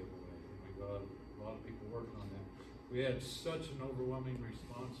clothing giveaway. And we got a lot of people working on that. We had such an overwhelming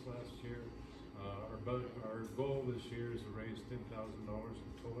response last year. Our goal this year is to raise $10,000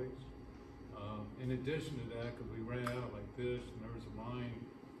 in toys. In addition to that, because we ran out like this, and there was a line,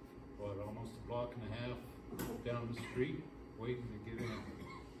 almost a block and a half down the street waiting to get in.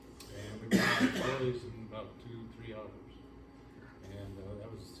 And we ran out of toys in about 2-3 hours. And that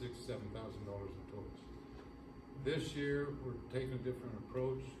was $6,000-7,000 in toys. This year, we're taking a different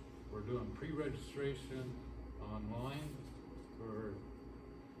approach. We're doing pre-registration online for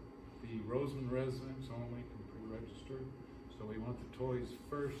the Roseman residents only can pre-register. So we want the toys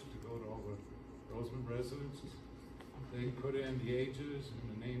first to go to all the Roseman residents. They can put in the ages and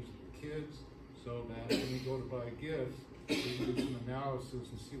the names of the kids so that when we go to buy gifts, we can do some analysis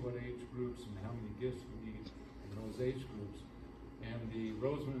and see what age groups and how many gifts we need in those age groups. And the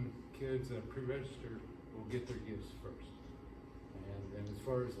Roseman kids that pre-register will get their gifts first. And as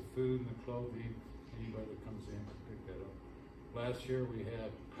far as the food and the clothing, anybody that comes in can pick that up. Last year we had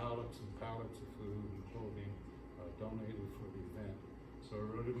pallets and pallets of food and clothing donated for the event. So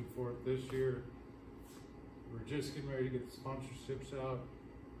we're looking forward this year. We're just getting ready to get the sponsorships out.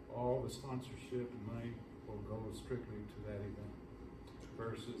 All the sponsorship and money will go strictly to that event.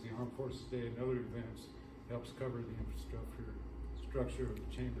 Versus the Armed Forces Day and other events helps cover the structure of the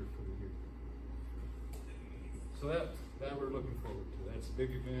chamber for the year. So that we're looking forward to. That's a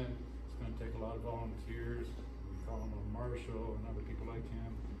big event. It's going to take a lot of volunteers. Calling on Marshall and other people like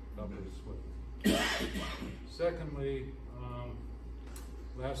him, help us with it. Secondly,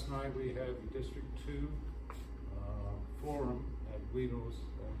 last night we had the District 2 forum at Guido's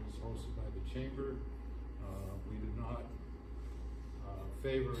that was hosted by the Chamber. We did not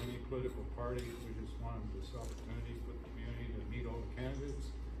favor any political parties. We just wanted this opportunity for the community to meet all the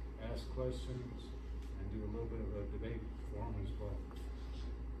candidates, ask questions, and do a little bit of a debate forum as well.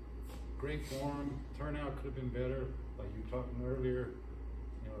 Great forum. Turnout could have been better, like you were talking earlier.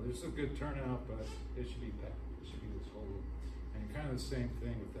 You know, there's a good turnout, but it should be packed. It should be this whole room. And kind of the same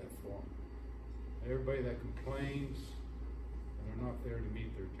thing with that forum. Everybody that complains, and they're not there to meet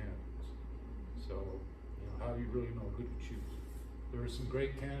their candidates. So, you know, how do you really know who to choose? There were some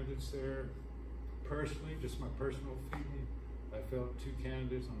great candidates there. Personally, just my personal feeling, I felt 2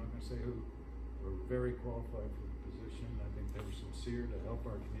 candidates, I'm not going to say who, were very qualified for the position. I think they were sincere to help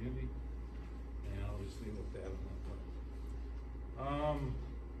our community. And I'll just leave it at that on that point.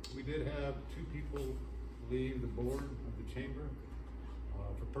 We did have 2 people leave the board of the chamber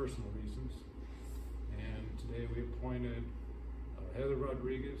for personal reasons. And today we appointed Heather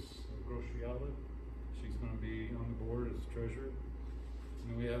Rodriguez of Grocery Outlet. She's going to be on the board as treasurer.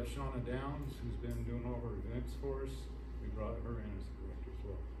 And we have Shauna Downs, who's been doing all of our events for us. We brought her in as the director as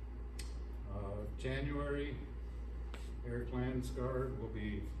well. January, Eric Landsgaard will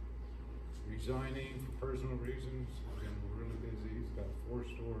be resigning for personal reasons. He's been really busy. He's got 4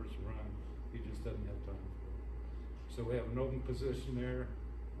 stores to run. He just doesn't have time for it. So we have an open position there.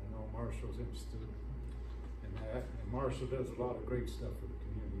 I know Marshall's interested in that. And Marshall does a lot of great stuff for the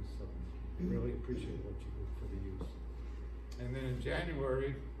community, so we really appreciate what you did for the youth. And then in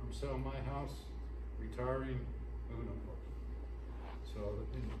January, I'm selling my house, retiring, moving up. So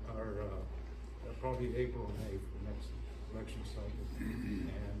in our probably April and May for the next election cycle, and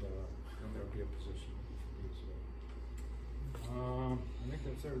then there'll be a position for me as well. I think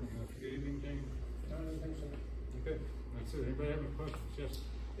that's everything. Did I forget anything, James? No, I don't think so. Okay, that's it. Anybody have any questions? Yes.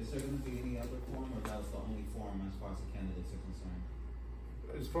 Is there going to be any other forum, or that was the only forum as far as the candidates are concerned?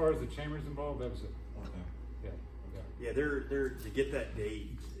 As far as the chamber's involved, that was it. Okay. Yeah. Okay. Yeah, they're to get that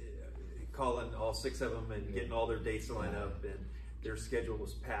date, calling all 6 of them and getting all their dates lined up, and their schedule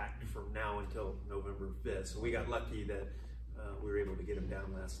was packed from now until November 5th. So we got lucky that we were able to get them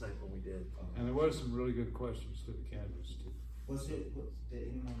down last night when we did. And there was some really good questions to the candidates too. Did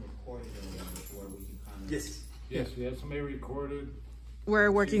anyone record it where we can kind of? Yes. Yes, we had somebody recorded. We're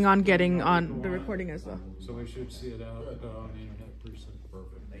working on getting on the recording as well. So we should see it out on the internet pretty soon.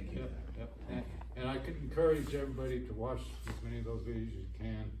 Perfect. Thank you. Yep. And I could encourage everybody to watch as many of those videos as you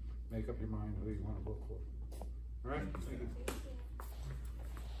can. Make up your mind who you want to vote for. All right. Thank you.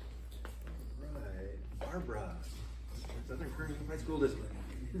 Right, Barbara, Southern Kern Unified School District.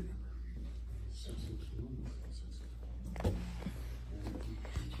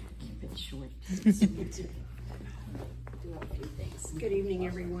 Keep it short. Good evening,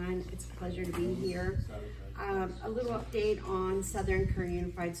 everyone. It's a pleasure to be here. A little update on Southern Kern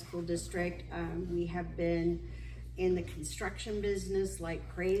Unified School District. We have been in the construction business like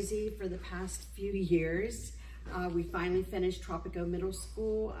crazy for the past few years. We finally finished Tropico Middle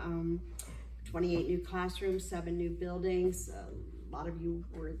School, 28 new classrooms, 7 new buildings. A lot of you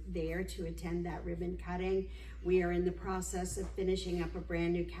were there to attend that ribbon cutting. We are in the process of finishing up a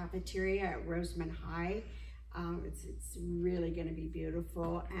brand new cafeteria at Roseman High. It's really going to be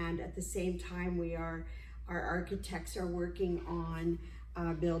beautiful, and at the same time our architects are working on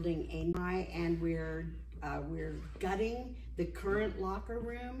building a high, and we're gutting the current locker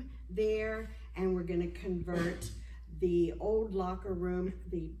room there, and we're going to convert the old locker room.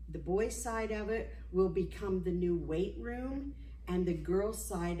 The boys side of it will become the new weight room, and the girls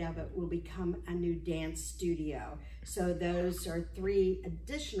side of it will become a new dance studio. So those are 3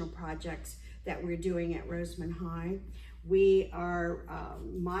 additional projects that we're doing at Roseman High. We are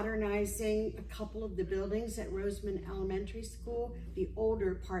modernizing a couple of the buildings at Roseman Elementary School, the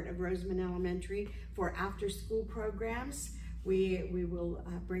older part of Roseman Elementary, for after-school programs. We will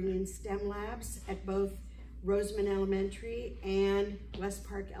bring in STEM labs at both Roseman Elementary and West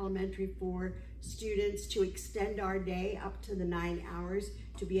Park Elementary for students to extend our day up to the 9 hours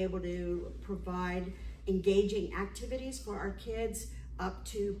to be able to provide engaging activities for our kids up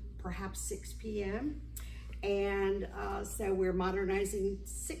to perhaps 6 p.m. And so we're modernizing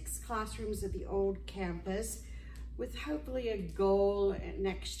 6 classrooms at the old campus with hopefully a goal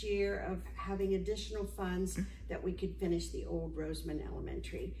next year of having additional funds that we could finish the old Roseman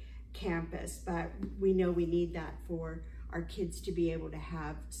Elementary campus. But we know we need that for our kids to be able to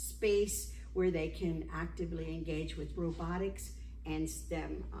have space where they can actively engage with robotics and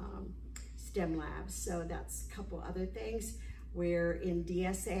STEM labs. So that's a couple other things. We're in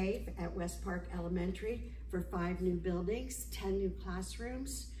DSA at West Park Elementary for 5 new buildings, 10 new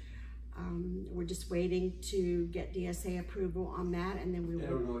classrooms. We're just waiting to get DSA approval on that, and then we will. I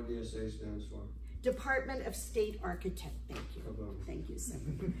don't know what DSA stands for. Department of State Architect. Thank you. Thank you, sir.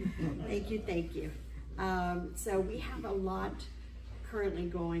 Thank you. So we have a lot currently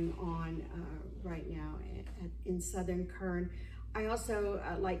going on right now in Southern Kern. I also,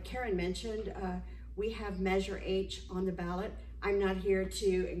 like Karen mentioned, we have Measure H on the ballot. I'm not here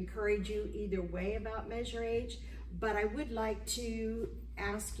to encourage you either way about Measure H, but I would like to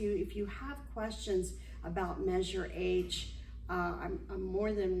ask you if you have questions about Measure H. I'm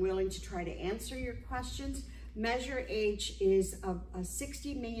more than willing to try to answer your questions. Measure H is a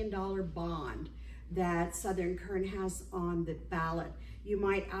 $60 million bond that Southern Kern has on the ballot. You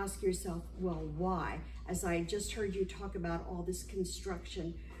might ask yourself, well, why? As I just heard you talk about all this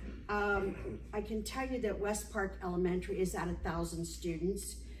construction. I can tell you that West Park Elementary is at 1,000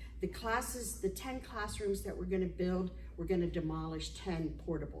 students. The 10 classrooms that we're going to build, we're going to demolish 10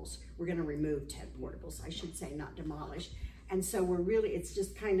 portables. We're going to remove 10 portables, I should say, not demolish. And so it's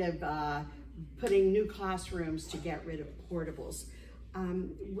just kind of putting new classrooms to get rid of portables.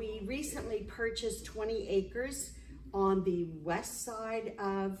 We recently purchased 20 acres on the west side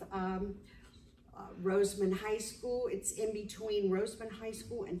of Roseman High School. It's in between Roseman High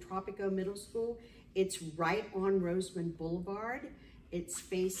School and Tropico Middle School. It's right on Roseman Boulevard. It's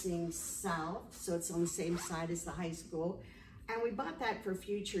facing south, so it's on the same side as the high school. And we bought that for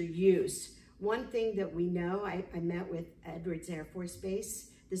future use. One thing that we know, I met with Edwards Air Force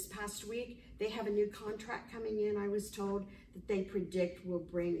Base this past week. They have a new contract coming in, I was told, that they predict will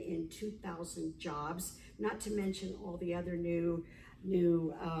bring in 2,000 jobs, not to mention all the other new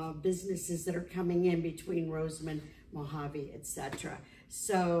businesses that are coming in between Roseman, Mojave, etc.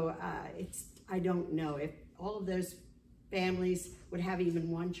 So I don't know if all of those families would have even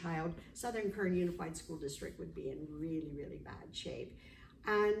 1 child. Southern Kern Unified School District would be in really, really bad shape.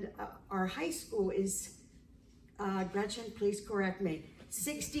 And our high school is, Gretchen, please correct me,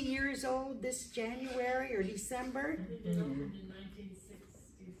 60 years old this January or December?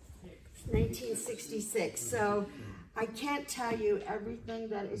 1966. So I can't tell you everything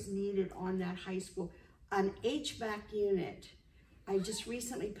that is needed on that high school. An HVAC unit, I just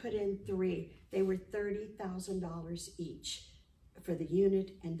recently put in 3. They were $30,000 each for the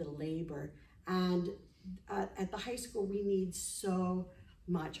unit and the labor. And at the high school, we need so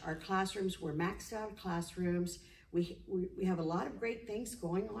much. Our classrooms were maxed out classrooms. We have a lot of great things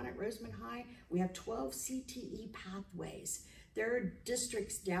going on at Roseman High. We have 12 CTE pathways. There are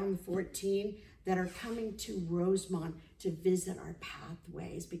districts down 14 that are coming to Rosemont to visit our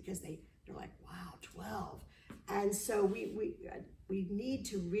pathways because they're like, wow, 12. And so we need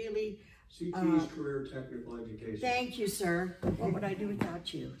to really CT's Career Technical Education. Thank you, sir. What would I do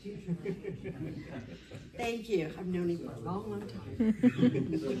without you? Thank you. I've known him for a long, long time.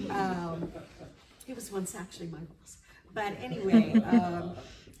 He was once actually my boss. But anyway,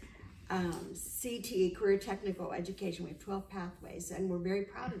 CT, Career Technical Education, we have 12 pathways, and we're very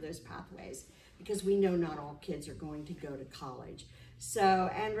proud of those pathways because we know not all kids are going to go to college. So,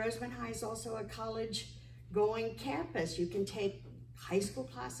 and Roseman High is also a college-going campus. You can take high school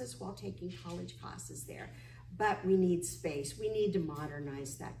classes while taking college classes there. But we need space. We need to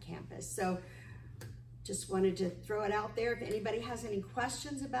modernize that campus. So just wanted to throw it out there. If anybody has any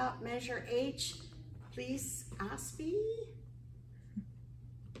questions about Measure H, please ask me.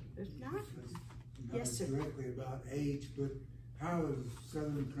 If not, yes, sir. Directly about H, but how has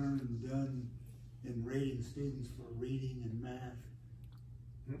Southern Kern done in rating students for reading and math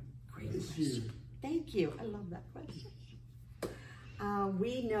this year? Thank you. I love that question.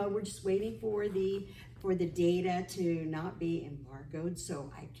 We know we're just waiting for the data to not be embargoed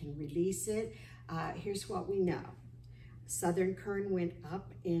so I can release it. Here's what we know. Southern Kern went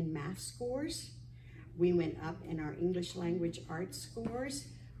up in math scores. We went up in our English language arts scores.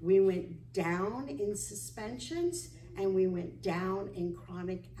 We went down in suspensions, and we went down in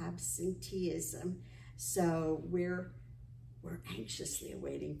chronic absenteeism. So we're anxiously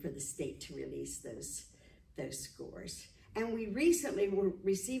awaiting for the state to release those scores. And we recently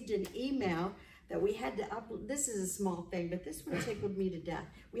received an email that we had to upload. This is a small thing, but this one tickled me to death.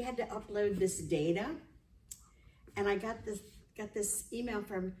 We had to upload this data, and I got this email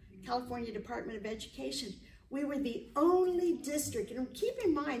from California Department of Education. We were the only district, and keep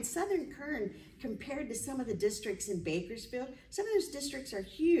in mind, Southern Kern, compared to some of the districts in Bakersfield, some of those districts are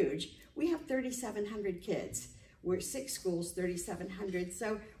huge. We have 3,700 kids. We're 6 schools, 3,700.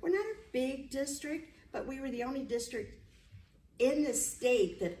 So we're not a big district, but we were the only district in the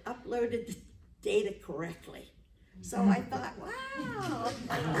state that uploaded the data correctly. So I thought, wow,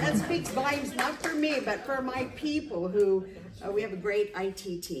 that speaks volumes, not for me, but for my people who, we have a great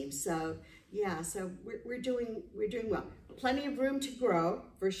IT team. So yeah, so we're doing well. Plenty of room to grow,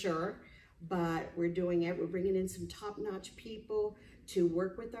 for sure, but we're doing it. We're bringing in some top-notch people to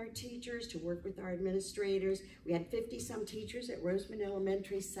work with our teachers, to work with our administrators. We had 50-some teachers at Roseman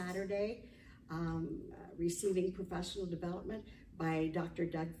Elementary Saturday, receiving professional development by Dr.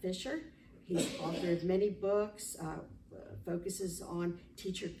 Doug Fisher. He's author of many books, focuses on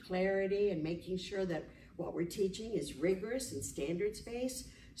teacher clarity and making sure that what we're teaching is rigorous and standards-based.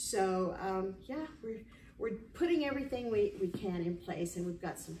 So yeah, we're putting everything we can in place, and we've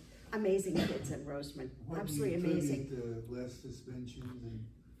got some amazing kids in Roseman. Absolutely amazing. The less suspensions and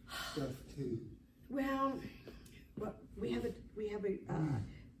stuff too. Well, we have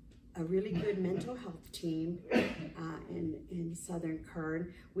a really good mental health team in Southern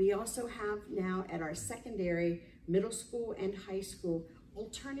Kern. We also have now at our secondary, middle school, and high school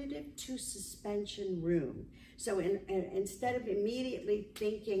alternative to suspension room. So instead of immediately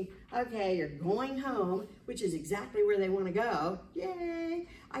thinking, okay, you're going home, which is exactly where they want to go, yay,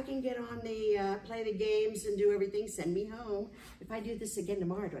 I can get on the, play the games and do everything, send me home. If I do this again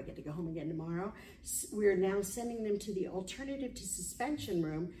tomorrow, do I get to go home again tomorrow? We're now sending them to the alternative to suspension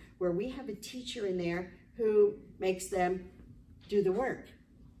room, where we have a teacher in there who makes them do the work.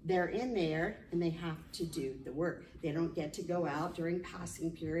 They're in there and they have to do the work. They don't get to go out during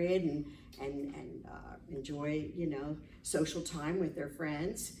passing period and enjoy, you know, social time with their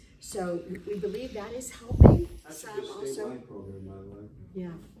friends. So we believe that is helping. That's a good statewide program, by the way.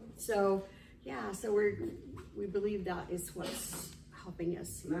 Yeah. So yeah. So we believe that is what's helping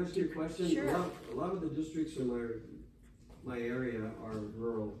us. Can I ask you a question? Sure. A lot of the districts in my area are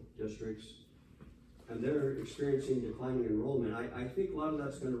rural districts, and they're experiencing declining enrollment. I think a lot of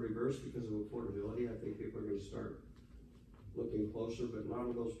that's going to reverse because of affordability. I think people are going to start looking closer, but a lot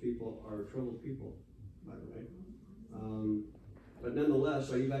of those people are troubled people, by the way. But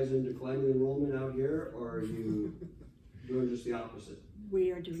nonetheless, are you guys in declining enrollment out here, or are you doing just the opposite? We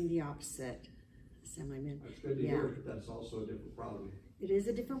are doing the opposite, Assemblyman. That's good to hear, but that's also a different problem. It is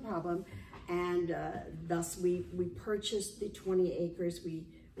a different problem, and thus we purchased the 20 acres. We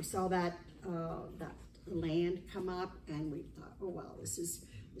saw that that land come up, and we thought, oh wow, this is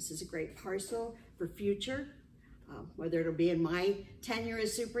a great parcel for future. Whether it'll be in my tenure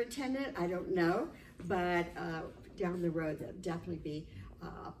as superintendent, I don't know, but down the road there'll definitely be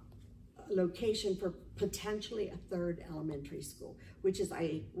a location for potentially a 3rd elementary school, which is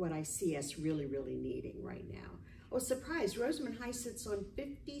what I see us really, really needing right now. Oh, surprise, Roseman High sits on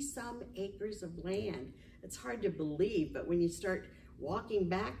 50-some acres of land. It's hard to believe, but when you start walking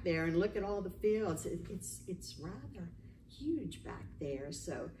back there and look at all the fields, it's rather huge back there.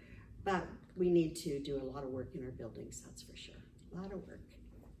 So But we need to do a lot of work in our buildings, that's for sure. A lot of work.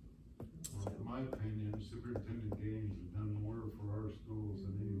 Well, in my opinion, Superintendent Gaines has done more for our schools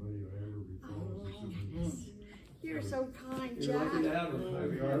than anybody I ever recall. as a superintendent. You're so kind, You're Jack. lucky to have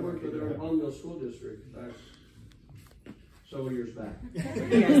her. I worked with her in Palmdale School District back several years back.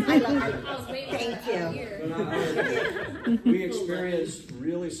 Yes, I was waiting thank for that you. But we experienced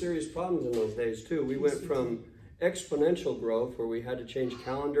really serious problems in those days too. We went from exponential growth where we had to change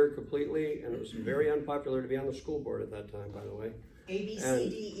calendar completely, and it was very unpopular to be on the school board at that time, by the way. A, B, C,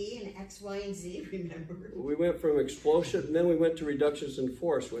 D, E, and X, Y, and Z, remember? We went from explosion, and then we went to reductions in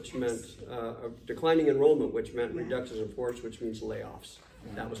force, which meant declining enrollment, which meant reductions in force, which means layoffs.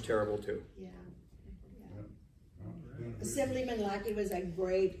 That was terrible too. Yeah. Assemblyman Lackey was a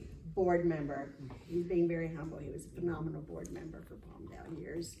great board member. He's being very humble. He was a phenomenal board member for Palmdale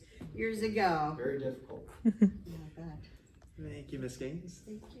years ago. Very difficult. Yeah, I bet. Thank you, Ms. Gaines.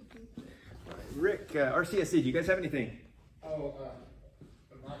 Thank you. Rick, RCSD, do you guys have anything? Oh,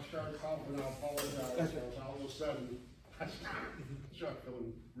 if I start coughing, I apologize. I was all of a sudden, I start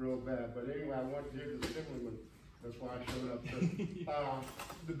feeling real bad. But anyway, I went to hear the assemblyman. That's why I showed up. So,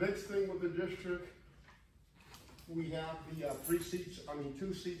 the big thing with the district, we have the 2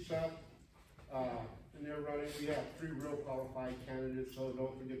 seats up, and they're running. We have 3 real qualified candidates, so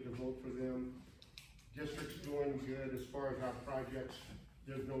don't forget to vote for them. District's doing good as far as our projects.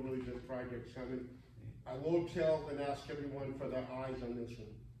 There's no really good projects coming. I will tell and ask everyone for their eyes on this one.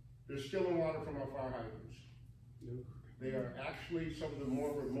 There's still in water from our fire hydrants. They are actually some of the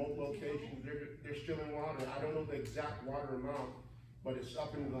more remote locations. They're still in water. I don't know the exact water amount, but it's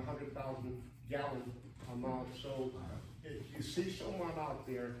up into the 100,000 gallon amount. So if you see someone out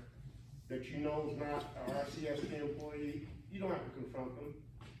there that you know is not an RCSD employee, you don't have to confront them.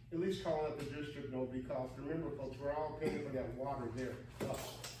 At least call out the district, though, because remember, folks, we're all paying for that water there.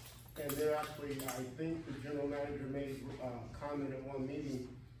 And they're actually, I think the general manager made a comment at one meeting,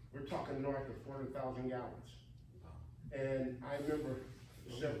 we're talking north of 400,000 gallons. And I remember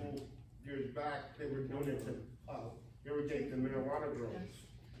several years back, they were doing it to irrigate the marijuana grows.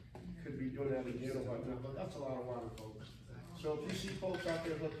 Could be doing that again or whatnot, but that's a lot of water, folks. So if you see folks out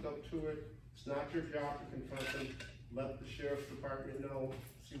there hooked up to it, it's not your job to confront them. Let the sheriff's department know,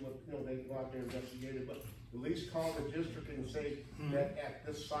 see what, they can go out there and investigate it, but at least call the district and say that at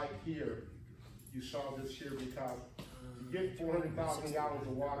this site here, you saw this here, because you get 400,000 gallons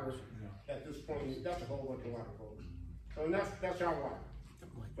of water at this point, that's a whole bunch of water, folks. So and that's our water.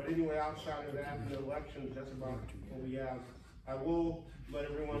 But anyway, outside of that, in the elections, that's about what we have. I will let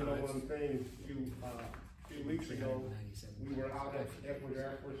everyone know one thing. A few weeks ago, we were out at Edward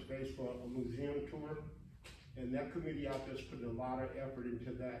Air Force Base for a museum tour. And that committee out there's putting a lot of effort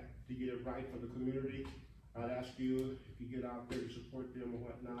into that to get it right for the community. I'd ask you if you get out there to support them or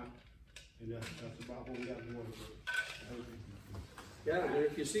whatnot. And that's about what we got going for. Yeah, and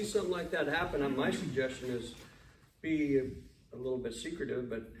if you see something like that happen, my suggestion is be a little bit secretive,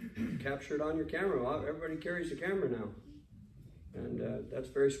 but capture it on your camera. Everybody carries a camera now. And that's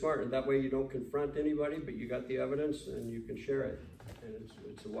very smart. And that way you don't confront anybody, but you got the evidence and you can share it. And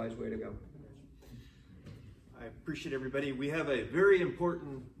it's a wise way to go. I appreciate everybody. We have a very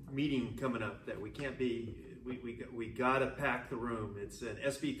important meeting coming up that we can't be, we gotta pack the room. It's an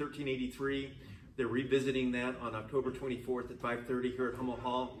SB 1383. They're revisiting that on October 24th at 5:30 here at Hummel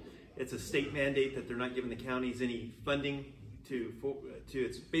Hall. It's a state mandate that they're not giving the counties any funding to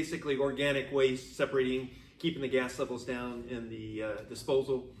it's basically organic waste, separating, keeping the gas levels down in the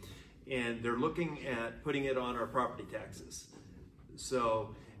disposal. And they're looking at putting it on our property taxes.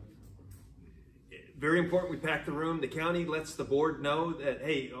 So, very important we pack the room. The county lets the board know that,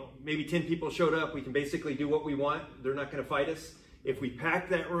 hey, maybe 10 people showed up. We can basically do what we want. They're not going to fight us. If we pack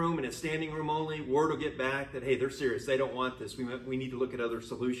that room and it's standing room only, word will get back that, hey, they're serious. They don't want this. We need to look at other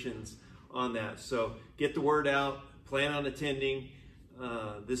solutions on that. So get the word out. Plan on attending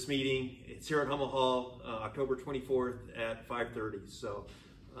this meeting. It's here at Hummel Hall, October 24th at 5:30. So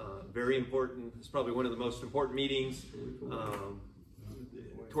very important. It's probably one of the most important meetings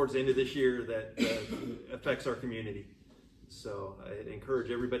towards the end of this year that affects our community. So I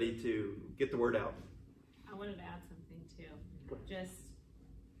encourage everybody to get the word out. I wanted to add something too. Just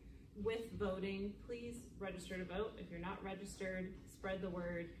with voting, please register to vote. If you're not registered, spread the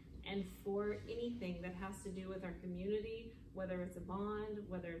word. And for anything that has to do with our community, whether it's a bond,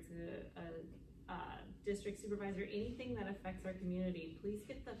 whether it's a district supervisor, anything that affects our community, please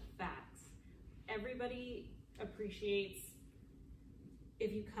get the facts. Everybody appreciates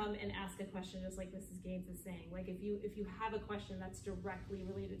if you come and ask a question, just like Mrs. Gaines is saying. Like if you have a question that's directly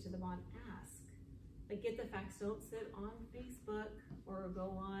related to the bond, ask. Like, get the facts. Don't sit on Facebook or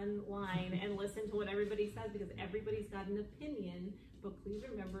go online and listen to what everybody says, because everybody's got an opinion. But please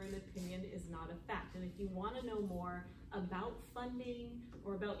remember, an opinion is not a fact. And if you want to know more about funding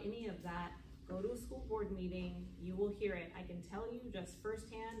or about any of that, go to a school board meeting. You will hear it. I can tell you just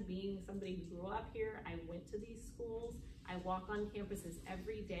firsthand, being somebody who grew up here, I went to these schools, I walk on campuses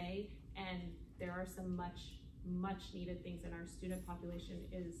every day, and there are some much needed things, and our student population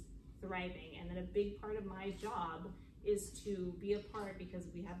is thriving. And then a big part of my job is to be a part, because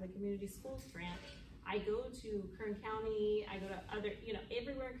we have the community schools grant. I go to Kern County, I go to other,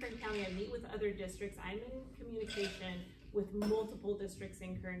 everywhere in Kern County, I meet with other districts. I'm in communication with multiple districts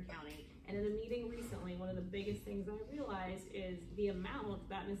in Kern County. And in a meeting recently, one of the biggest things I realized is the amount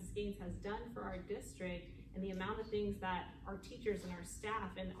that Mrs. Gaines has done for our district, and the amount of things that our teachers and our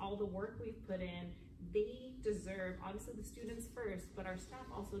staff and all the work we've put in. They deserve, obviously the students first, but our staff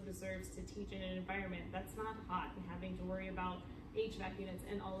also deserves to teach in an environment that's not hot and having to worry about HVAC units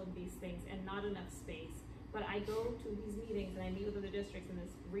and all of these things and not enough space. But I go to these meetings and I meet with other districts. In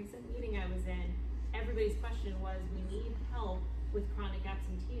this recent meeting I was in, everybody's question was, we need help with chronic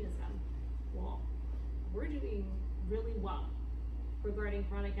absenteeism. Well, we're doing really well regarding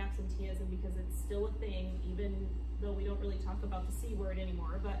chronic absenteeism, because it's still a thing, even though we don't really talk about the C word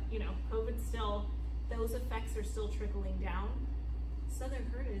anymore. But COVID still, those effects are still trickling down. Southern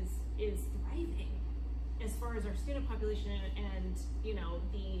Kern is thriving as far as our student population and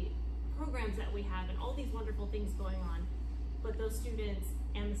the programs that we have and all these wonderful things going on. But those students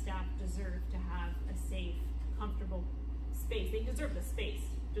and the staff deserve to have a safe, comfortable space. They deserve the space,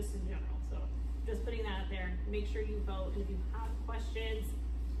 just in general. So just putting that out there. Make sure you vote. And if you have questions,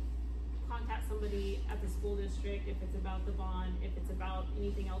 contact somebody at the school district. If it's about the bond, if it's about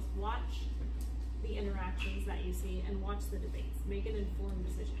anything else, watch the interactions that you see and watch the debates. Make an informed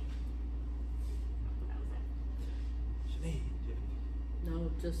decision. That was it.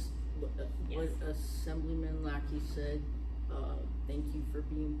 No, just what Assemblyman Lackey said. Thank you for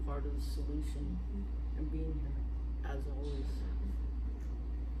being part of the solution and being here, as always.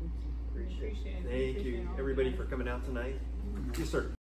 Appreciate it. Thank you, everybody, for coming out tonight. Yes, sir.